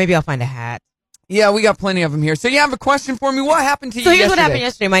 Ooh, maybe I'll find a hat. Yeah, we got plenty of them here. So you have a question for me? What happened to you yesterday? So here's what happened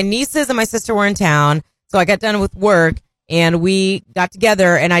yesterday. My nieces and my sister were in town, so I got done with work, and we got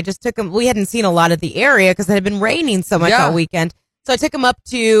together, and I just took them. We hadn't seen a lot of the area because it had been raining so much all weekend. So I took them up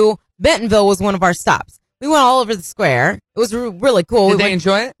to Bentonville was one of our stops. We went all over the square. It was really cool. Did they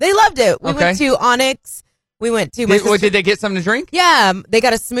enjoy it? They loved it. We went to Onyx. We went to Did they get something to drink? Yeah, they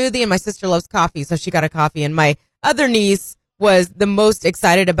got a smoothie, and my sister loves coffee, so she got a coffee. And my other niece was the most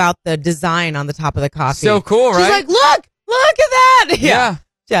excited about the design on the top of the coffee. So cool, right? She's like, look at that. Yeah.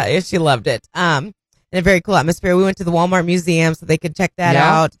 Yeah, she loved it. In a very cool atmosphere. We went to the Walmart Museum so they could check that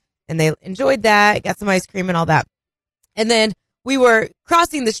out, and they enjoyed that. Got some ice cream and all that. And then we were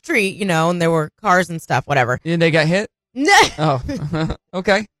crossing the street, and there were cars and stuff, whatever. And they got hit? No. Oh,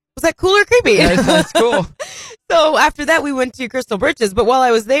 okay. Was that cool or creepy? That's cool. So after that, we went to Crystal Bridges. But while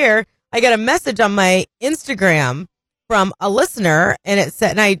I was there, I got a message on my Instagram from a listener, and it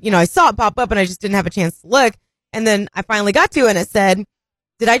said, and I saw it pop up, and I just didn't have a chance to look. And then I finally got to it, and it said,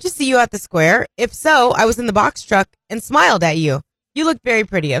 "Did I just see you at the square? If so, I was in the box truck and smiled at you. You looked very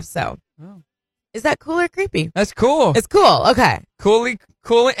pretty, if so." Oh. Is that cool or creepy? That's cool. It's cool. Okay. Cool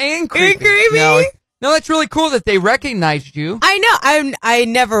and creepy. No, that's really cool that they recognized you. I know. I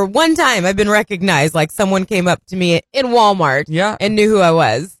never, one time I've been recognized, like someone came up to me in Walmart and knew who I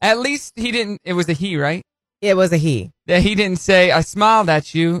was. At least it was a he, right? It was a he. That he didn't say, "I smiled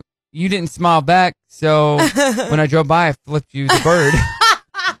at you. You didn't smile back. So when I drove by, I flipped you the bird."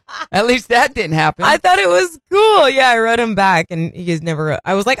 At least that didn't happen. I thought it was cool. Yeah, I wrote him back, and he's never.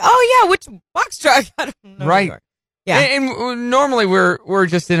 I was like, "Oh yeah, which box truck?" I don't know. Right. Anymore. Yeah. And normally we're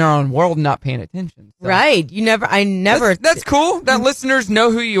just in our own world, not paying attention. So. Right. I never. That's cool. That listeners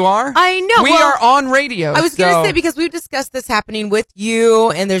know who you are. I know. We are on radio. I was going to say, because we've discussed this happening with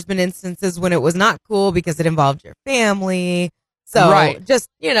you, and there's been instances when it was not cool because it involved your family. So just,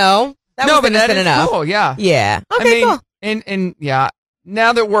 that was innocent enough. Cool. Yeah. Yeah. Okay, cool. And yeah,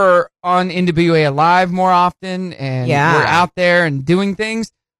 now that we're on NWA Live more often and we're out there and doing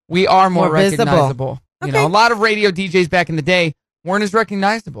things, we are more recognizable. Okay. A lot of radio DJs back in the day weren't as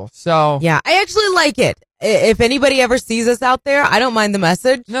recognizable. So yeah, I actually like it. If anybody ever sees us out there, I don't mind the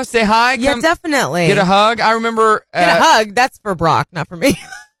message. No, say hi. Yeah, definitely. Get a hug. I remember. Get a hug. That's for Brock, not for me.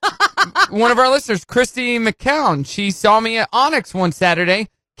 One of our listeners, Christy McCown, she saw me at Onyx one Saturday.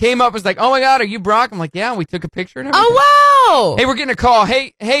 Came up, was like, "Oh my God, are you Brock?" I'm like, "Yeah." We took a picture and everything. Oh wow! Hey, we're getting a call.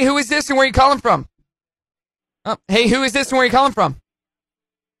 Hey, who is this and where are you calling from? Hey, who is this and where are you calling from?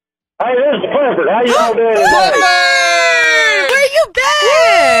 Hey, this is Clifford. How you all doing today? Clifford! Where you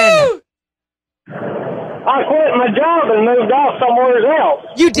been? I quit my job and moved off somewhere else.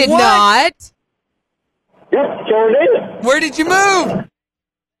 You did not? Yep, sure did. Where did you move?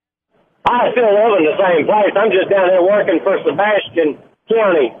 I still live in the same place. I'm just down there working for Sebastian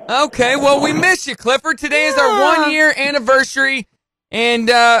County. Okay, well, we miss you, Clifford. Today is our 1-year anniversary,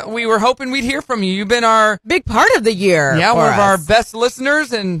 and we were hoping we'd hear from you. You've been our big part of the year. Yeah, one of our best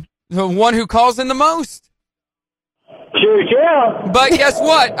listeners and the one who calls in the most. Sure, yeah. But guess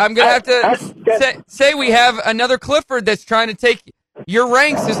what? I'm going to have to say we have another Clifford that's trying to take your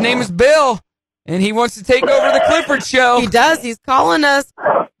ranks. His name is Bill, and he wants to take over the Clifford show. He does. He's calling us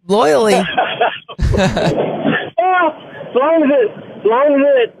loyally. Well, as long as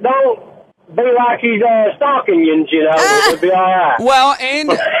it don't be like he's stalking you, it'll be all right. Well, and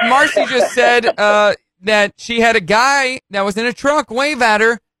Marci just said that she had a guy that was in a truck wave at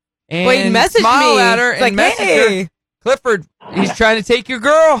her and smile at her and message her. Clifford, he's trying to take your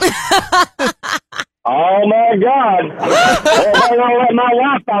girl. Oh my God! They're gonna let my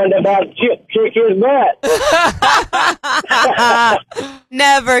wife find about kick his butt.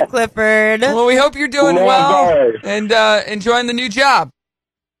 Never, Clifford. Well, we hope you're doing well and enjoying the new job.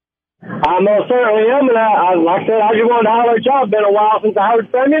 I most certainly am, and I like I said, I just wanted to holler at y'all. It's been a while since I heard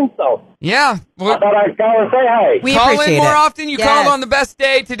from you, so yeah, I thought I'd call and say hey. We call appreciate in more it. often. You called on the best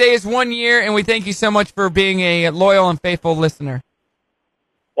day. Today is 1 year, and we thank you so much for being a loyal and faithful listener.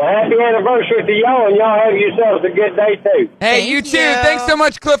 Well, happy anniversary to y'all, and y'all have yourselves a good day too. Hey, you too. Thanks so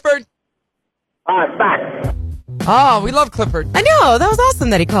much, Clifford. All right, bye. Oh, we love Clifford. I know. That was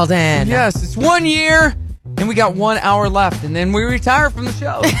awesome that he called in. Yes, it's 1 year. And we got 1 hour left, and then we retire from the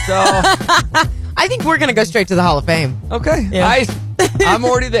show. So I think we're going to go straight to the Hall of Fame. Okay. Yeah. I'm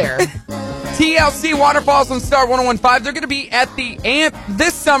already there. TLC Waterfalls on Star 101.5. They're going to be at the AMP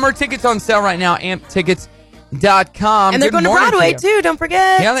this summer. Tickets on sale right now, amptickets.com. And they're going to Broadway, too. Don't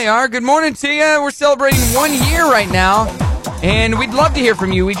forget. Yeah, they are. Good morning to you. We're celebrating 1 year right now, and we'd love to hear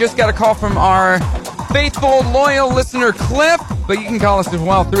from you. We just got a call from our faithful, loyal listener, Cliff, but you can call us as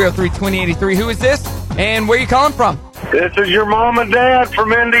well, 303-2083. Who is this, and where are you calling from? This is your mom and dad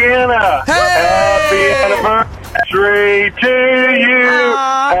from Indiana. Hey! Happy anniversary to you.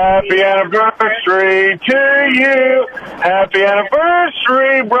 Aww. Happy anniversary to you. Happy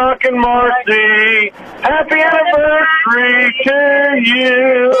anniversary, Brock and Marci. Happy anniversary to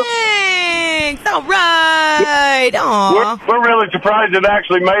you. Thanks. All right. right. Aw. We're really surprised it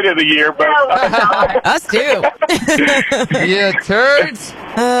actually made it a year, but Us too. Yeah, turds.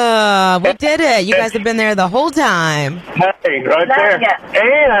 We did it. You guys have been there the whole time. hey, right there.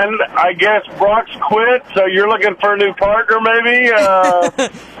 And I guess Brock's quit, so you're looking for a new partner, maybe?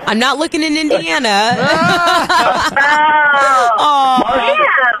 I'm not looking in Indiana.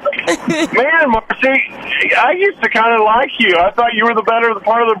 Man, Marcy, I used to kind of like you. I thought you were the better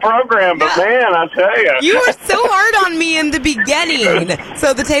part of the program, but man, I tell you. You were so hard on me in the beginning.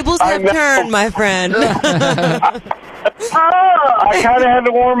 So the tables have turned, my friend. I kind of had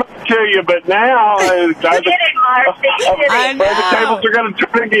to warm up to you, but now You did it, Marcy. You did I it. know. the tables are going to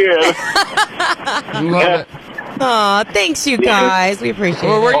turn again. Love it. Aw, thanks, you guys. We appreciate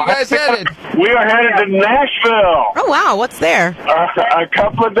Well, where it. are you guys headed? We are headed to Nashville. Oh, wow. What's there? A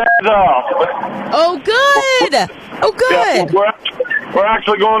couple of days off. Oh, good. Oh, Yeah, good. we're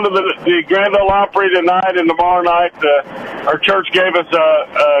actually going to the Grand Ole Opry tonight and tomorrow night. Our church gave us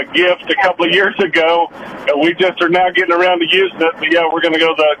a gift a couple of years ago, and we just are now getting around to using it. But yeah, we're going to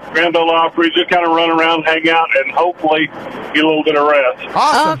go to the Grand Ole Opry, just kind of run around, hang out, and hopefully get a little bit of rest.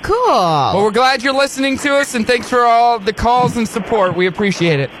 Awesome. Oh, cool. Well, we're glad you're listening to us, and thanks for all the calls and support. We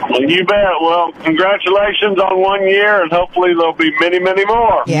appreciate it. Well, you bet. Well, congratulations on 1 year, and hopefully there'll be many, many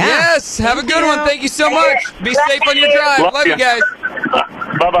more. Yeah. Yes. Have a good one. Thank you so much. Be safe on your drive. Love you guys.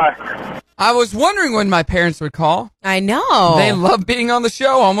 Bye-bye. I was wondering when my parents would call. I know. They love being on the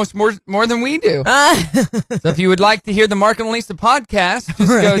show almost more than we do. So if you would like to hear the Mark and Lisa podcast, just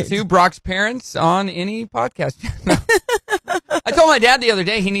go to Brock's Parents on any podcast channel. I told my dad the other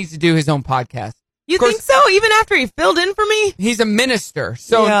day he needs to do his own podcast. You Of course, think so? Even after he filled in for me? he's a minister,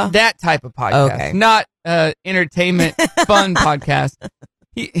 so Yeah. that type of podcast, Okay. not entertainment fun podcast.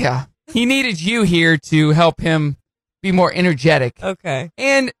 He needed you here to help him be more energetic. Okay.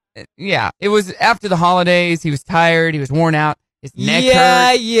 And yeah, it was after the holidays. He was tired. He was worn out. His neck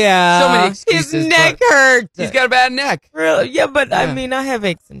Yeah. hurt. So many excuses. His neck but hurt. He's got a bad neck. Really? Yeah, but Yeah. I mean, I have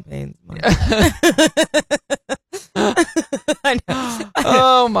aches and pains. I know.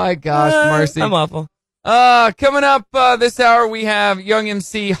 Oh my gosh, Marcy. I'm awful. Coming up this hour, we have Young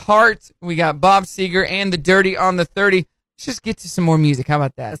MC Hart. We got Bob Seger and the Dirty on the 30. Let's just get to some more music. How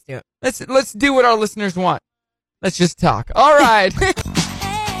about that? Let's do it. Let's do what our listeners want. Let's just talk. All right.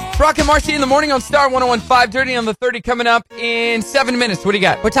 Brock and Marcy in the morning on Star 101.5. Dirty on the 30 coming up in 7 minutes. What do you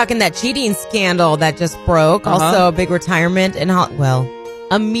got? We're talking that cheating scandal that just broke. Uh-huh. Also, a big retirement in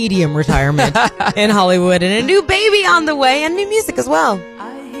a medium retirement in Hollywood, and a new baby on the way, and new music as well.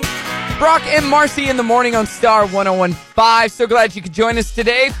 Brock and Marcy in the morning on Star 101.5. So glad you could join us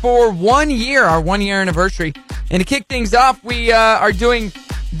today for 1 year, our 1 year anniversary. And to kick things off, we are doing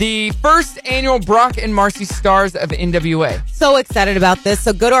the first annual Brock and Marcy Stars of NWA. So excited about this.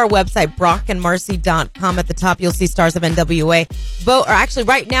 So go to our website, brockandmarcy.com. At the top, you'll see Stars of NWA. Vote, or actually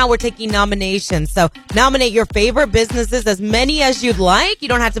right now we're taking nominations. So nominate your favorite businesses, as many as you'd like. You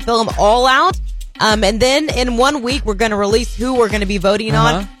don't have to fill them all out. And then in 1 week, we're going to release who we're going to be voting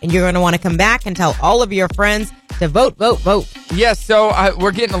on. And you're going to want to come back and tell all of your friends to vote, vote, vote. Yes, so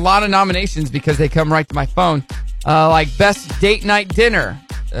we're getting a lot of nominations because they come right to my phone. Like Best Date Night Dinner,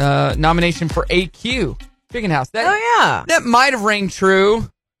 nomination for AQ, Chicken House. That might have rang true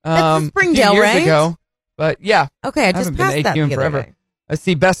That's a Springdale, few years right? ago. But yeah. Okay, I just haven't been passed to that AQ in the other forever. day. Let's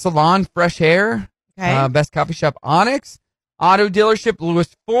see, Best Salon, Fresh Hair. Okay. Best Coffee Shop, Onyx. Auto Dealership,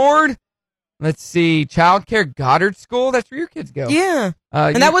 Lewis Ford. Let's see, Childcare, Goddard School. That's where your kids go. Yeah.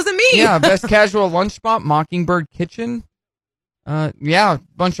 And that wasn't me. Yeah, Best Casual Lunch Spot, Mockingbird Kitchen. Yeah, a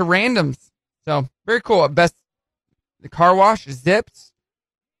bunch of randoms. So, very cool. Best the Car Wash, Zips.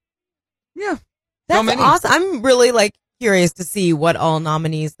 Yeah. That's many. awesome. I'm really curious to see what all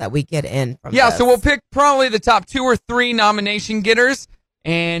nominees that we get in from Yeah, this. so we'll pick probably the top 2 or 3 nomination getters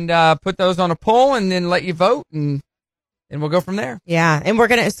and put those on a poll and then let you vote and we'll go from there. Yeah, and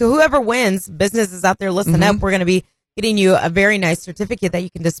so whoever wins, businesses out there, listen up. We're going to be getting you a very nice certificate that you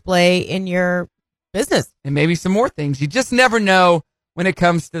can display in your business. And maybe some more things. You just never know when it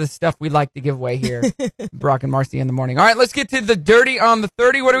comes to the stuff we like to give away here. Brock and Marcy in the morning. All right, let's get to the Dirty on the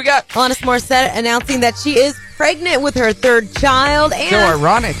 30. What do we got? Alanis Morissette announcing that she is pregnant with her 3rd child and So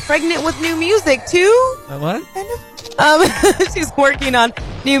ironic. pregnant with new music too. What? She's working on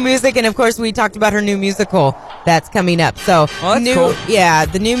new music, and of course we talked about her new musical that's coming up. So that's cool. Yeah,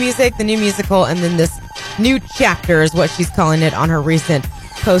 the new music, the new musical, and then this new chapter is what she's calling it on her recent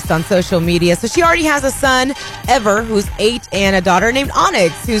post on social media. So she already has a son, Ever, who's 8, and a daughter named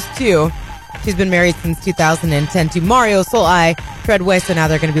Onyx, who's 2. She's been married since 2010 to Mario Soul Eye Treadway, so now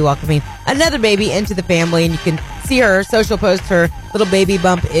they're going to be welcoming another baby into the family, and you can see her social post. Her little baby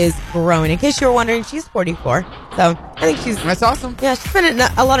bump is growing. In case you were wondering, she's 44. So I think That's awesome. Yeah, she's spent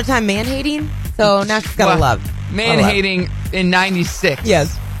a lot of time man-hating, so now she's got to love. Man-hating in 96.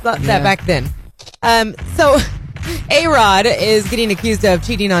 Yes, that back then. So A-Rod is getting accused of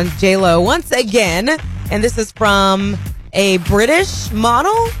cheating on J-Lo once again, and this is from a British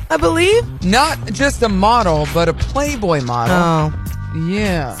model, I believe. Not just a model, but a Playboy model. Oh.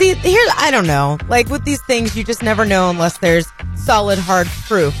 Yeah. See, here, I don't know. Like, with these things, you just never know unless there's solid, hard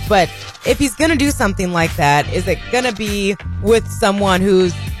proof. But if he's going to do something like that, is it going to be with someone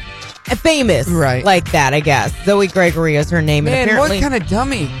who's famous like that, I guess? Zoe Gregory is her name. Man, and apparently, what kind of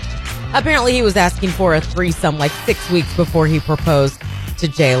dummy? Apparently, he was asking for a threesome like 6 weeks before he proposed to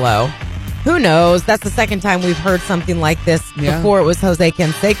J-Lo. Who knows? That's the second time we've heard something like this. Yeah. Before it was Jose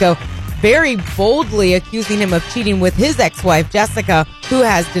Canseco very boldly accusing him of cheating with his ex-wife, Jessica, who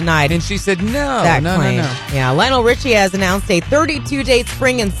has denied. And she said no, that no. Yeah, Lionel Richie has announced a 32-date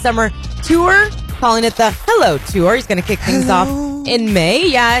spring and summer tour, calling it the Hello Tour. He's going to kick things off in May.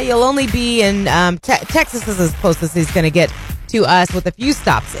 Yeah, he'll only be in Texas is as close as he's going to get to us, with a few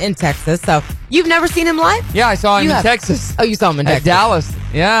stops in Texas. So you've never seen him live? Yeah, I saw him in Texas. Oh, you saw him in Texas? Dallas.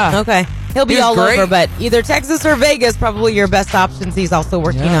 Yeah. Okay. He'll be all over, but either Texas or Vegas, probably your best options. He's also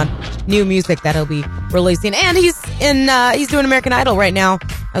working on new music that he'll be releasing. And he's doing American Idol right now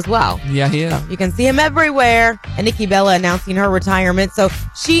as well. Yeah, he is. So you can see him everywhere. And Nikki Bella announcing her retirement. So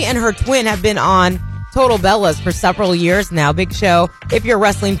she and her twin have been on Total Bellas for several years now. Big show. If you're a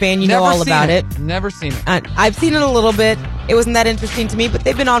wrestling fan, you know all about it. Never seen it. I've seen it a little bit. It wasn't that interesting to me, but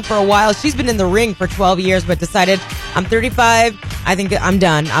they've been on for a while. She's been in the ring for 12 years, but decided, I'm 35. I think I'm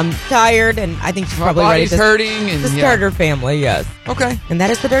done. I'm tired, and I think she's probably ready to hurting and start her family, yes. Okay. And that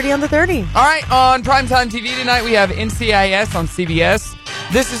is the Dirty on the 30. All right, on Primetime TV tonight, we have NCIS on CBS.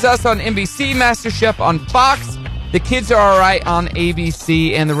 This Is Us on NBC, MasterChef on Fox, The Kids Are Alright on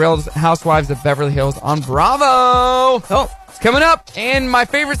ABC, and The Real Housewives of Beverly Hills on Bravo. Oh, it's coming up. And my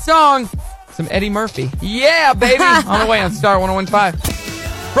favorite song, some Eddie Murphy. Yeah, baby. On the way on Star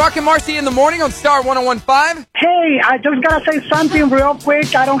 101.5. Brock and Marci in the morning on Star 101.5. Hey, I just gotta say something real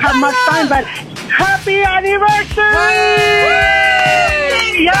quick. I don't have much time, but happy anniversary!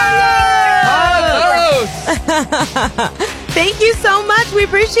 Thank you so much. We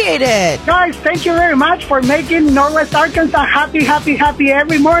appreciate it. Guys, thank you very much for making Northwest Arkansas happy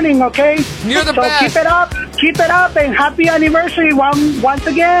every morning, okay? You're the so best. Keep it up, and happy anniversary. Once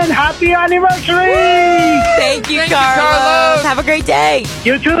again, happy anniversary! Thank you, Carlos. Have a great day.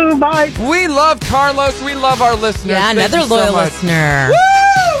 You too, bye. We love Carlos. We love our listeners. Yeah, Thank another you so loyal much. listener. Woo!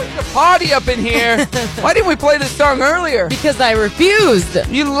 It's a party up in here. Why didn't we play this song earlier? Because I refused.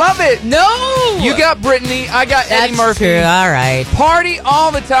 You love it. No! You got Brittany. I got Eddie Murphy. True. All right. Party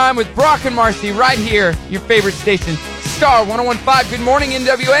all the time with Brock and Marci right here, your favorite station, Star 101.5. Good morning,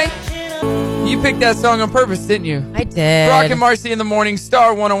 NWA. You picked that song on purpose, didn't you? I did. Brock and Marci in the morning,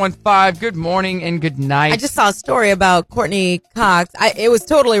 Star 101.5. Good morning and good night. I just saw a story about Courtney Cox. It was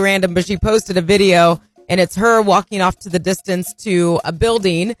totally random, but she posted a video, and it's her walking off to the distance to a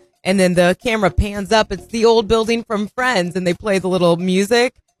building, and then the camera pans up. It's the old building from Friends, and they play the little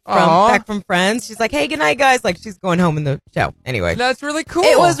music back from Friends. She's like, hey, good night, guys. Like, she's going home in the show. Anyway. That's really cool.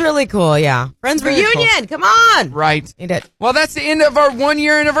 It was really cool, yeah. Friends Really reunion. Come on. Right. Need it. Well, that's the end of our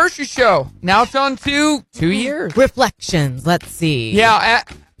 1-year anniversary show. Now it's on to 2 years. Reflections. Let's see. Yeah.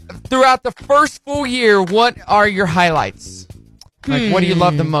 Throughout the first full year, what are your highlights? Like, what do you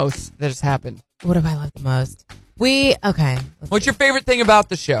love the most that has happened? What have I loved the most? Okay. What's your favorite thing about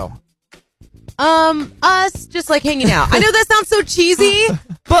the show? Us just like hanging out. I know that sounds so cheesy,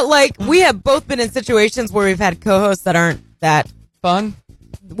 but like we have both been in situations where we've had co-hosts that aren't that fun.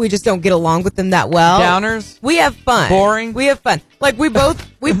 We just don't get along with them that well. Downers. We have fun. Boring. We have fun. Like we both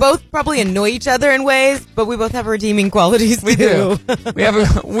probably annoy each other in ways, but we both have redeeming qualities. We do.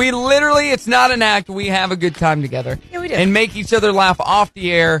 We literally, it's not an act. We have a good time together. Yeah, we do. And make each other laugh off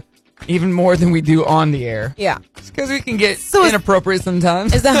the air even more than we do on the air. Yeah. It's because we can get inappropriate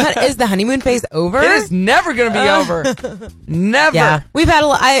sometimes. Is the honeymoon phase over? It is never going to be over. Never. Yeah. We've had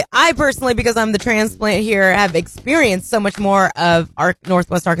I personally, because I'm the transplant here, have experienced so much more of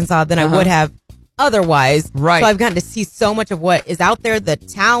Northwest Arkansas than I would have otherwise. Right. So I've gotten to see so much of what is out there, the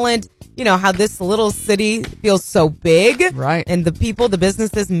talent, how this little city feels so big. Right. And the people, the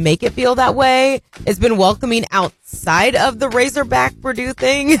businesses make it feel that way. It's been welcoming outside of the Razorback Purdue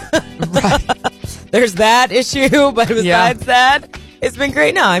thing. Right. There's that issue, but besides that, it's been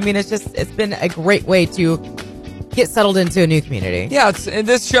great. No, I mean, it's been a great way to get settled into a new community. Yeah,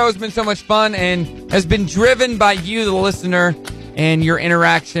 this show has been so much fun and has been driven by you, the listener, and your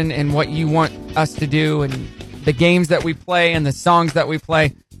interaction and what you want us to do and the games that we play and the songs that we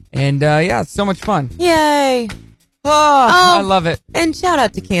play. And yeah, it's so much fun. Yay. Oh, I love it. And shout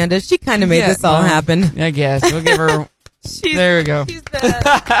out to Candace. She kind of made this all happen. I guess. We'll give her... there we go. She's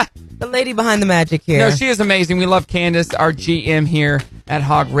the lady behind the magic here. No, she is amazing. We love Candace, our GM here at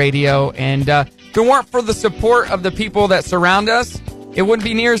Hog Radio. And if it weren't for the support of the people that surround us, it wouldn't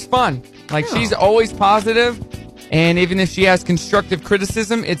be near as fun. Like, she's always positive, and even if she has constructive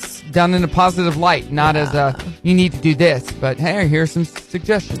criticism, it's done in a positive light, not as you need to do this, but hey, here's some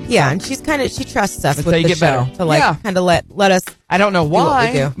suggestions. Yeah, and she trusts us with how you the get show better. to kind of let us. I don't know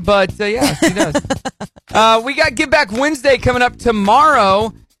why, do what we do. but yeah, she does. We got Give Back Wednesday coming up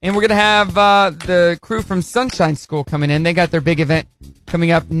tomorrow, and we're going to have the crew from Sunshine School coming in. They got their big event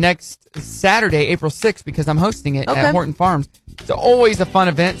coming up next Saturday, April 6th, because I'm hosting it at Horton Farms. It's always a fun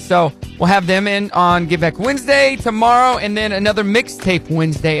event, so we'll have them in on Give Back Wednesday tomorrow, and then another mixtape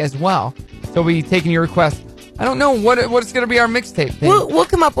Wednesday as well. So we'll be taking your requests. I don't know what is going to be our mixtape thing. We'll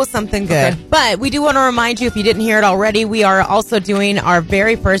come up with something good. Okay. But we do want to remind you, if you didn't hear it already, we are also doing our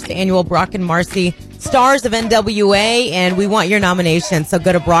very first annual Brock and Marci Stars of NWA, and we want your nominations. So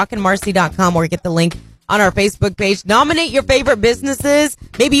go to brockandmarci.com or get the link on our Facebook page. Nominate your favorite businesses.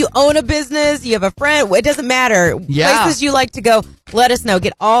 Maybe you own a business, you have a friend. It doesn't matter. Yeah. Places you like to go, let us know.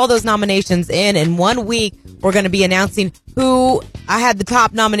 Get all those nominations in 1 week. We're going to be announcing who I had the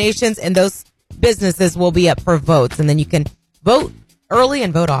top nominations, and those businesses will be up for votes. And then you can vote early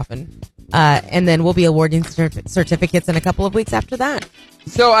and vote often. And then we'll be awarding certificates in a couple of weeks after that.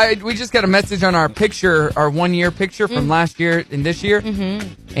 So we just got a message on our picture, our 1 year picture from last year and this year.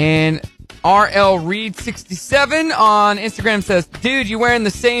 Mm-hmm. And RL Reed 67 on Instagram says, "Dude, you wearing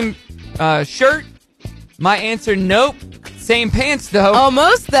the same shirt?" My answer, nope. Same pants though.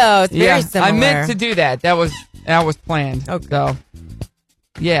 Almost though. It's very similar. I meant to do that. That was planned. Okay. So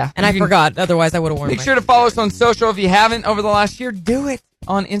yeah. And I forgot. Otherwise I would have worn it. Make sure to follow us on social. If you haven't over the last year, do it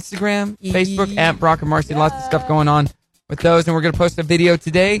on Instagram, Facebook at Brock and Marci. Lots of stuff going on with those, and we're going to post a video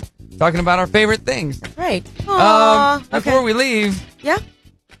today talking about our favorite things. Right. Before we leave. Yeah.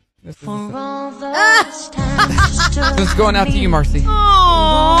 This is going out to you, Marci.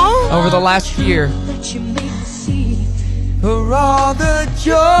 Aww. Over the last year. For all the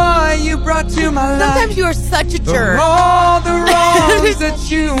joy you brought to my life. Sometimes you are such a jerk. For all the wrongs that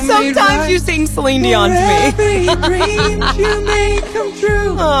you made right. Sometimes you sing Celine Dion to me. Every dream you made come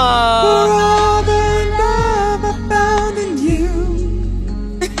true. For all the love I found in you.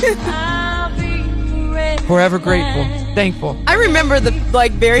 Forever grateful. Thankful. I remember the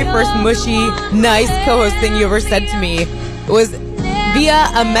very first mushy, nice co-host thing you ever said to me was via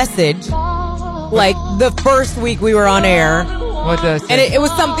a message. The first week we were on air. What does? And it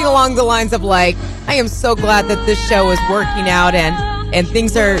was something along the lines of I am so glad that this show is working out and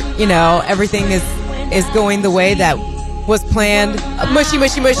things are, everything is going the way that was planned. Mushy,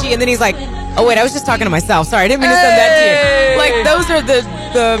 mushy, mushy. And then he's like, oh wait, I was just talking to myself. Sorry, I didn't mean to send that to you. Those are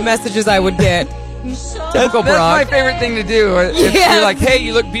the messages I would get. That's my favorite thing to do. If you're like, hey,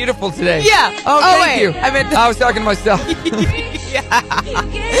 you look beautiful today. Yeah. Oh, thank you. I was talking to myself.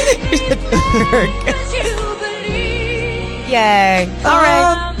 Yay. All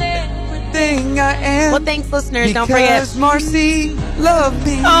right. Everything I am. Well, thanks, listeners. Don't forget. Because Marci loved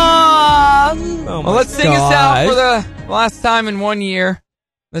me. Oh, well, let's sing us out for the last time in 1 year.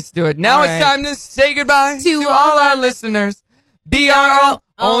 Let's do it. Now it's time to say goodbye to all our listeners. BRO,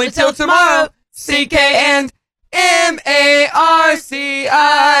 only till tomorrow. CK and MARCI.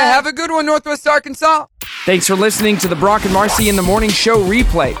 Have a good one, Northwest Arkansas. Thanks for listening to the Brock and Marci in the Morning Show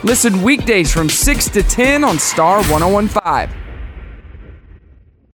replay. Listen weekdays from 6 to 10 on Star 101.5.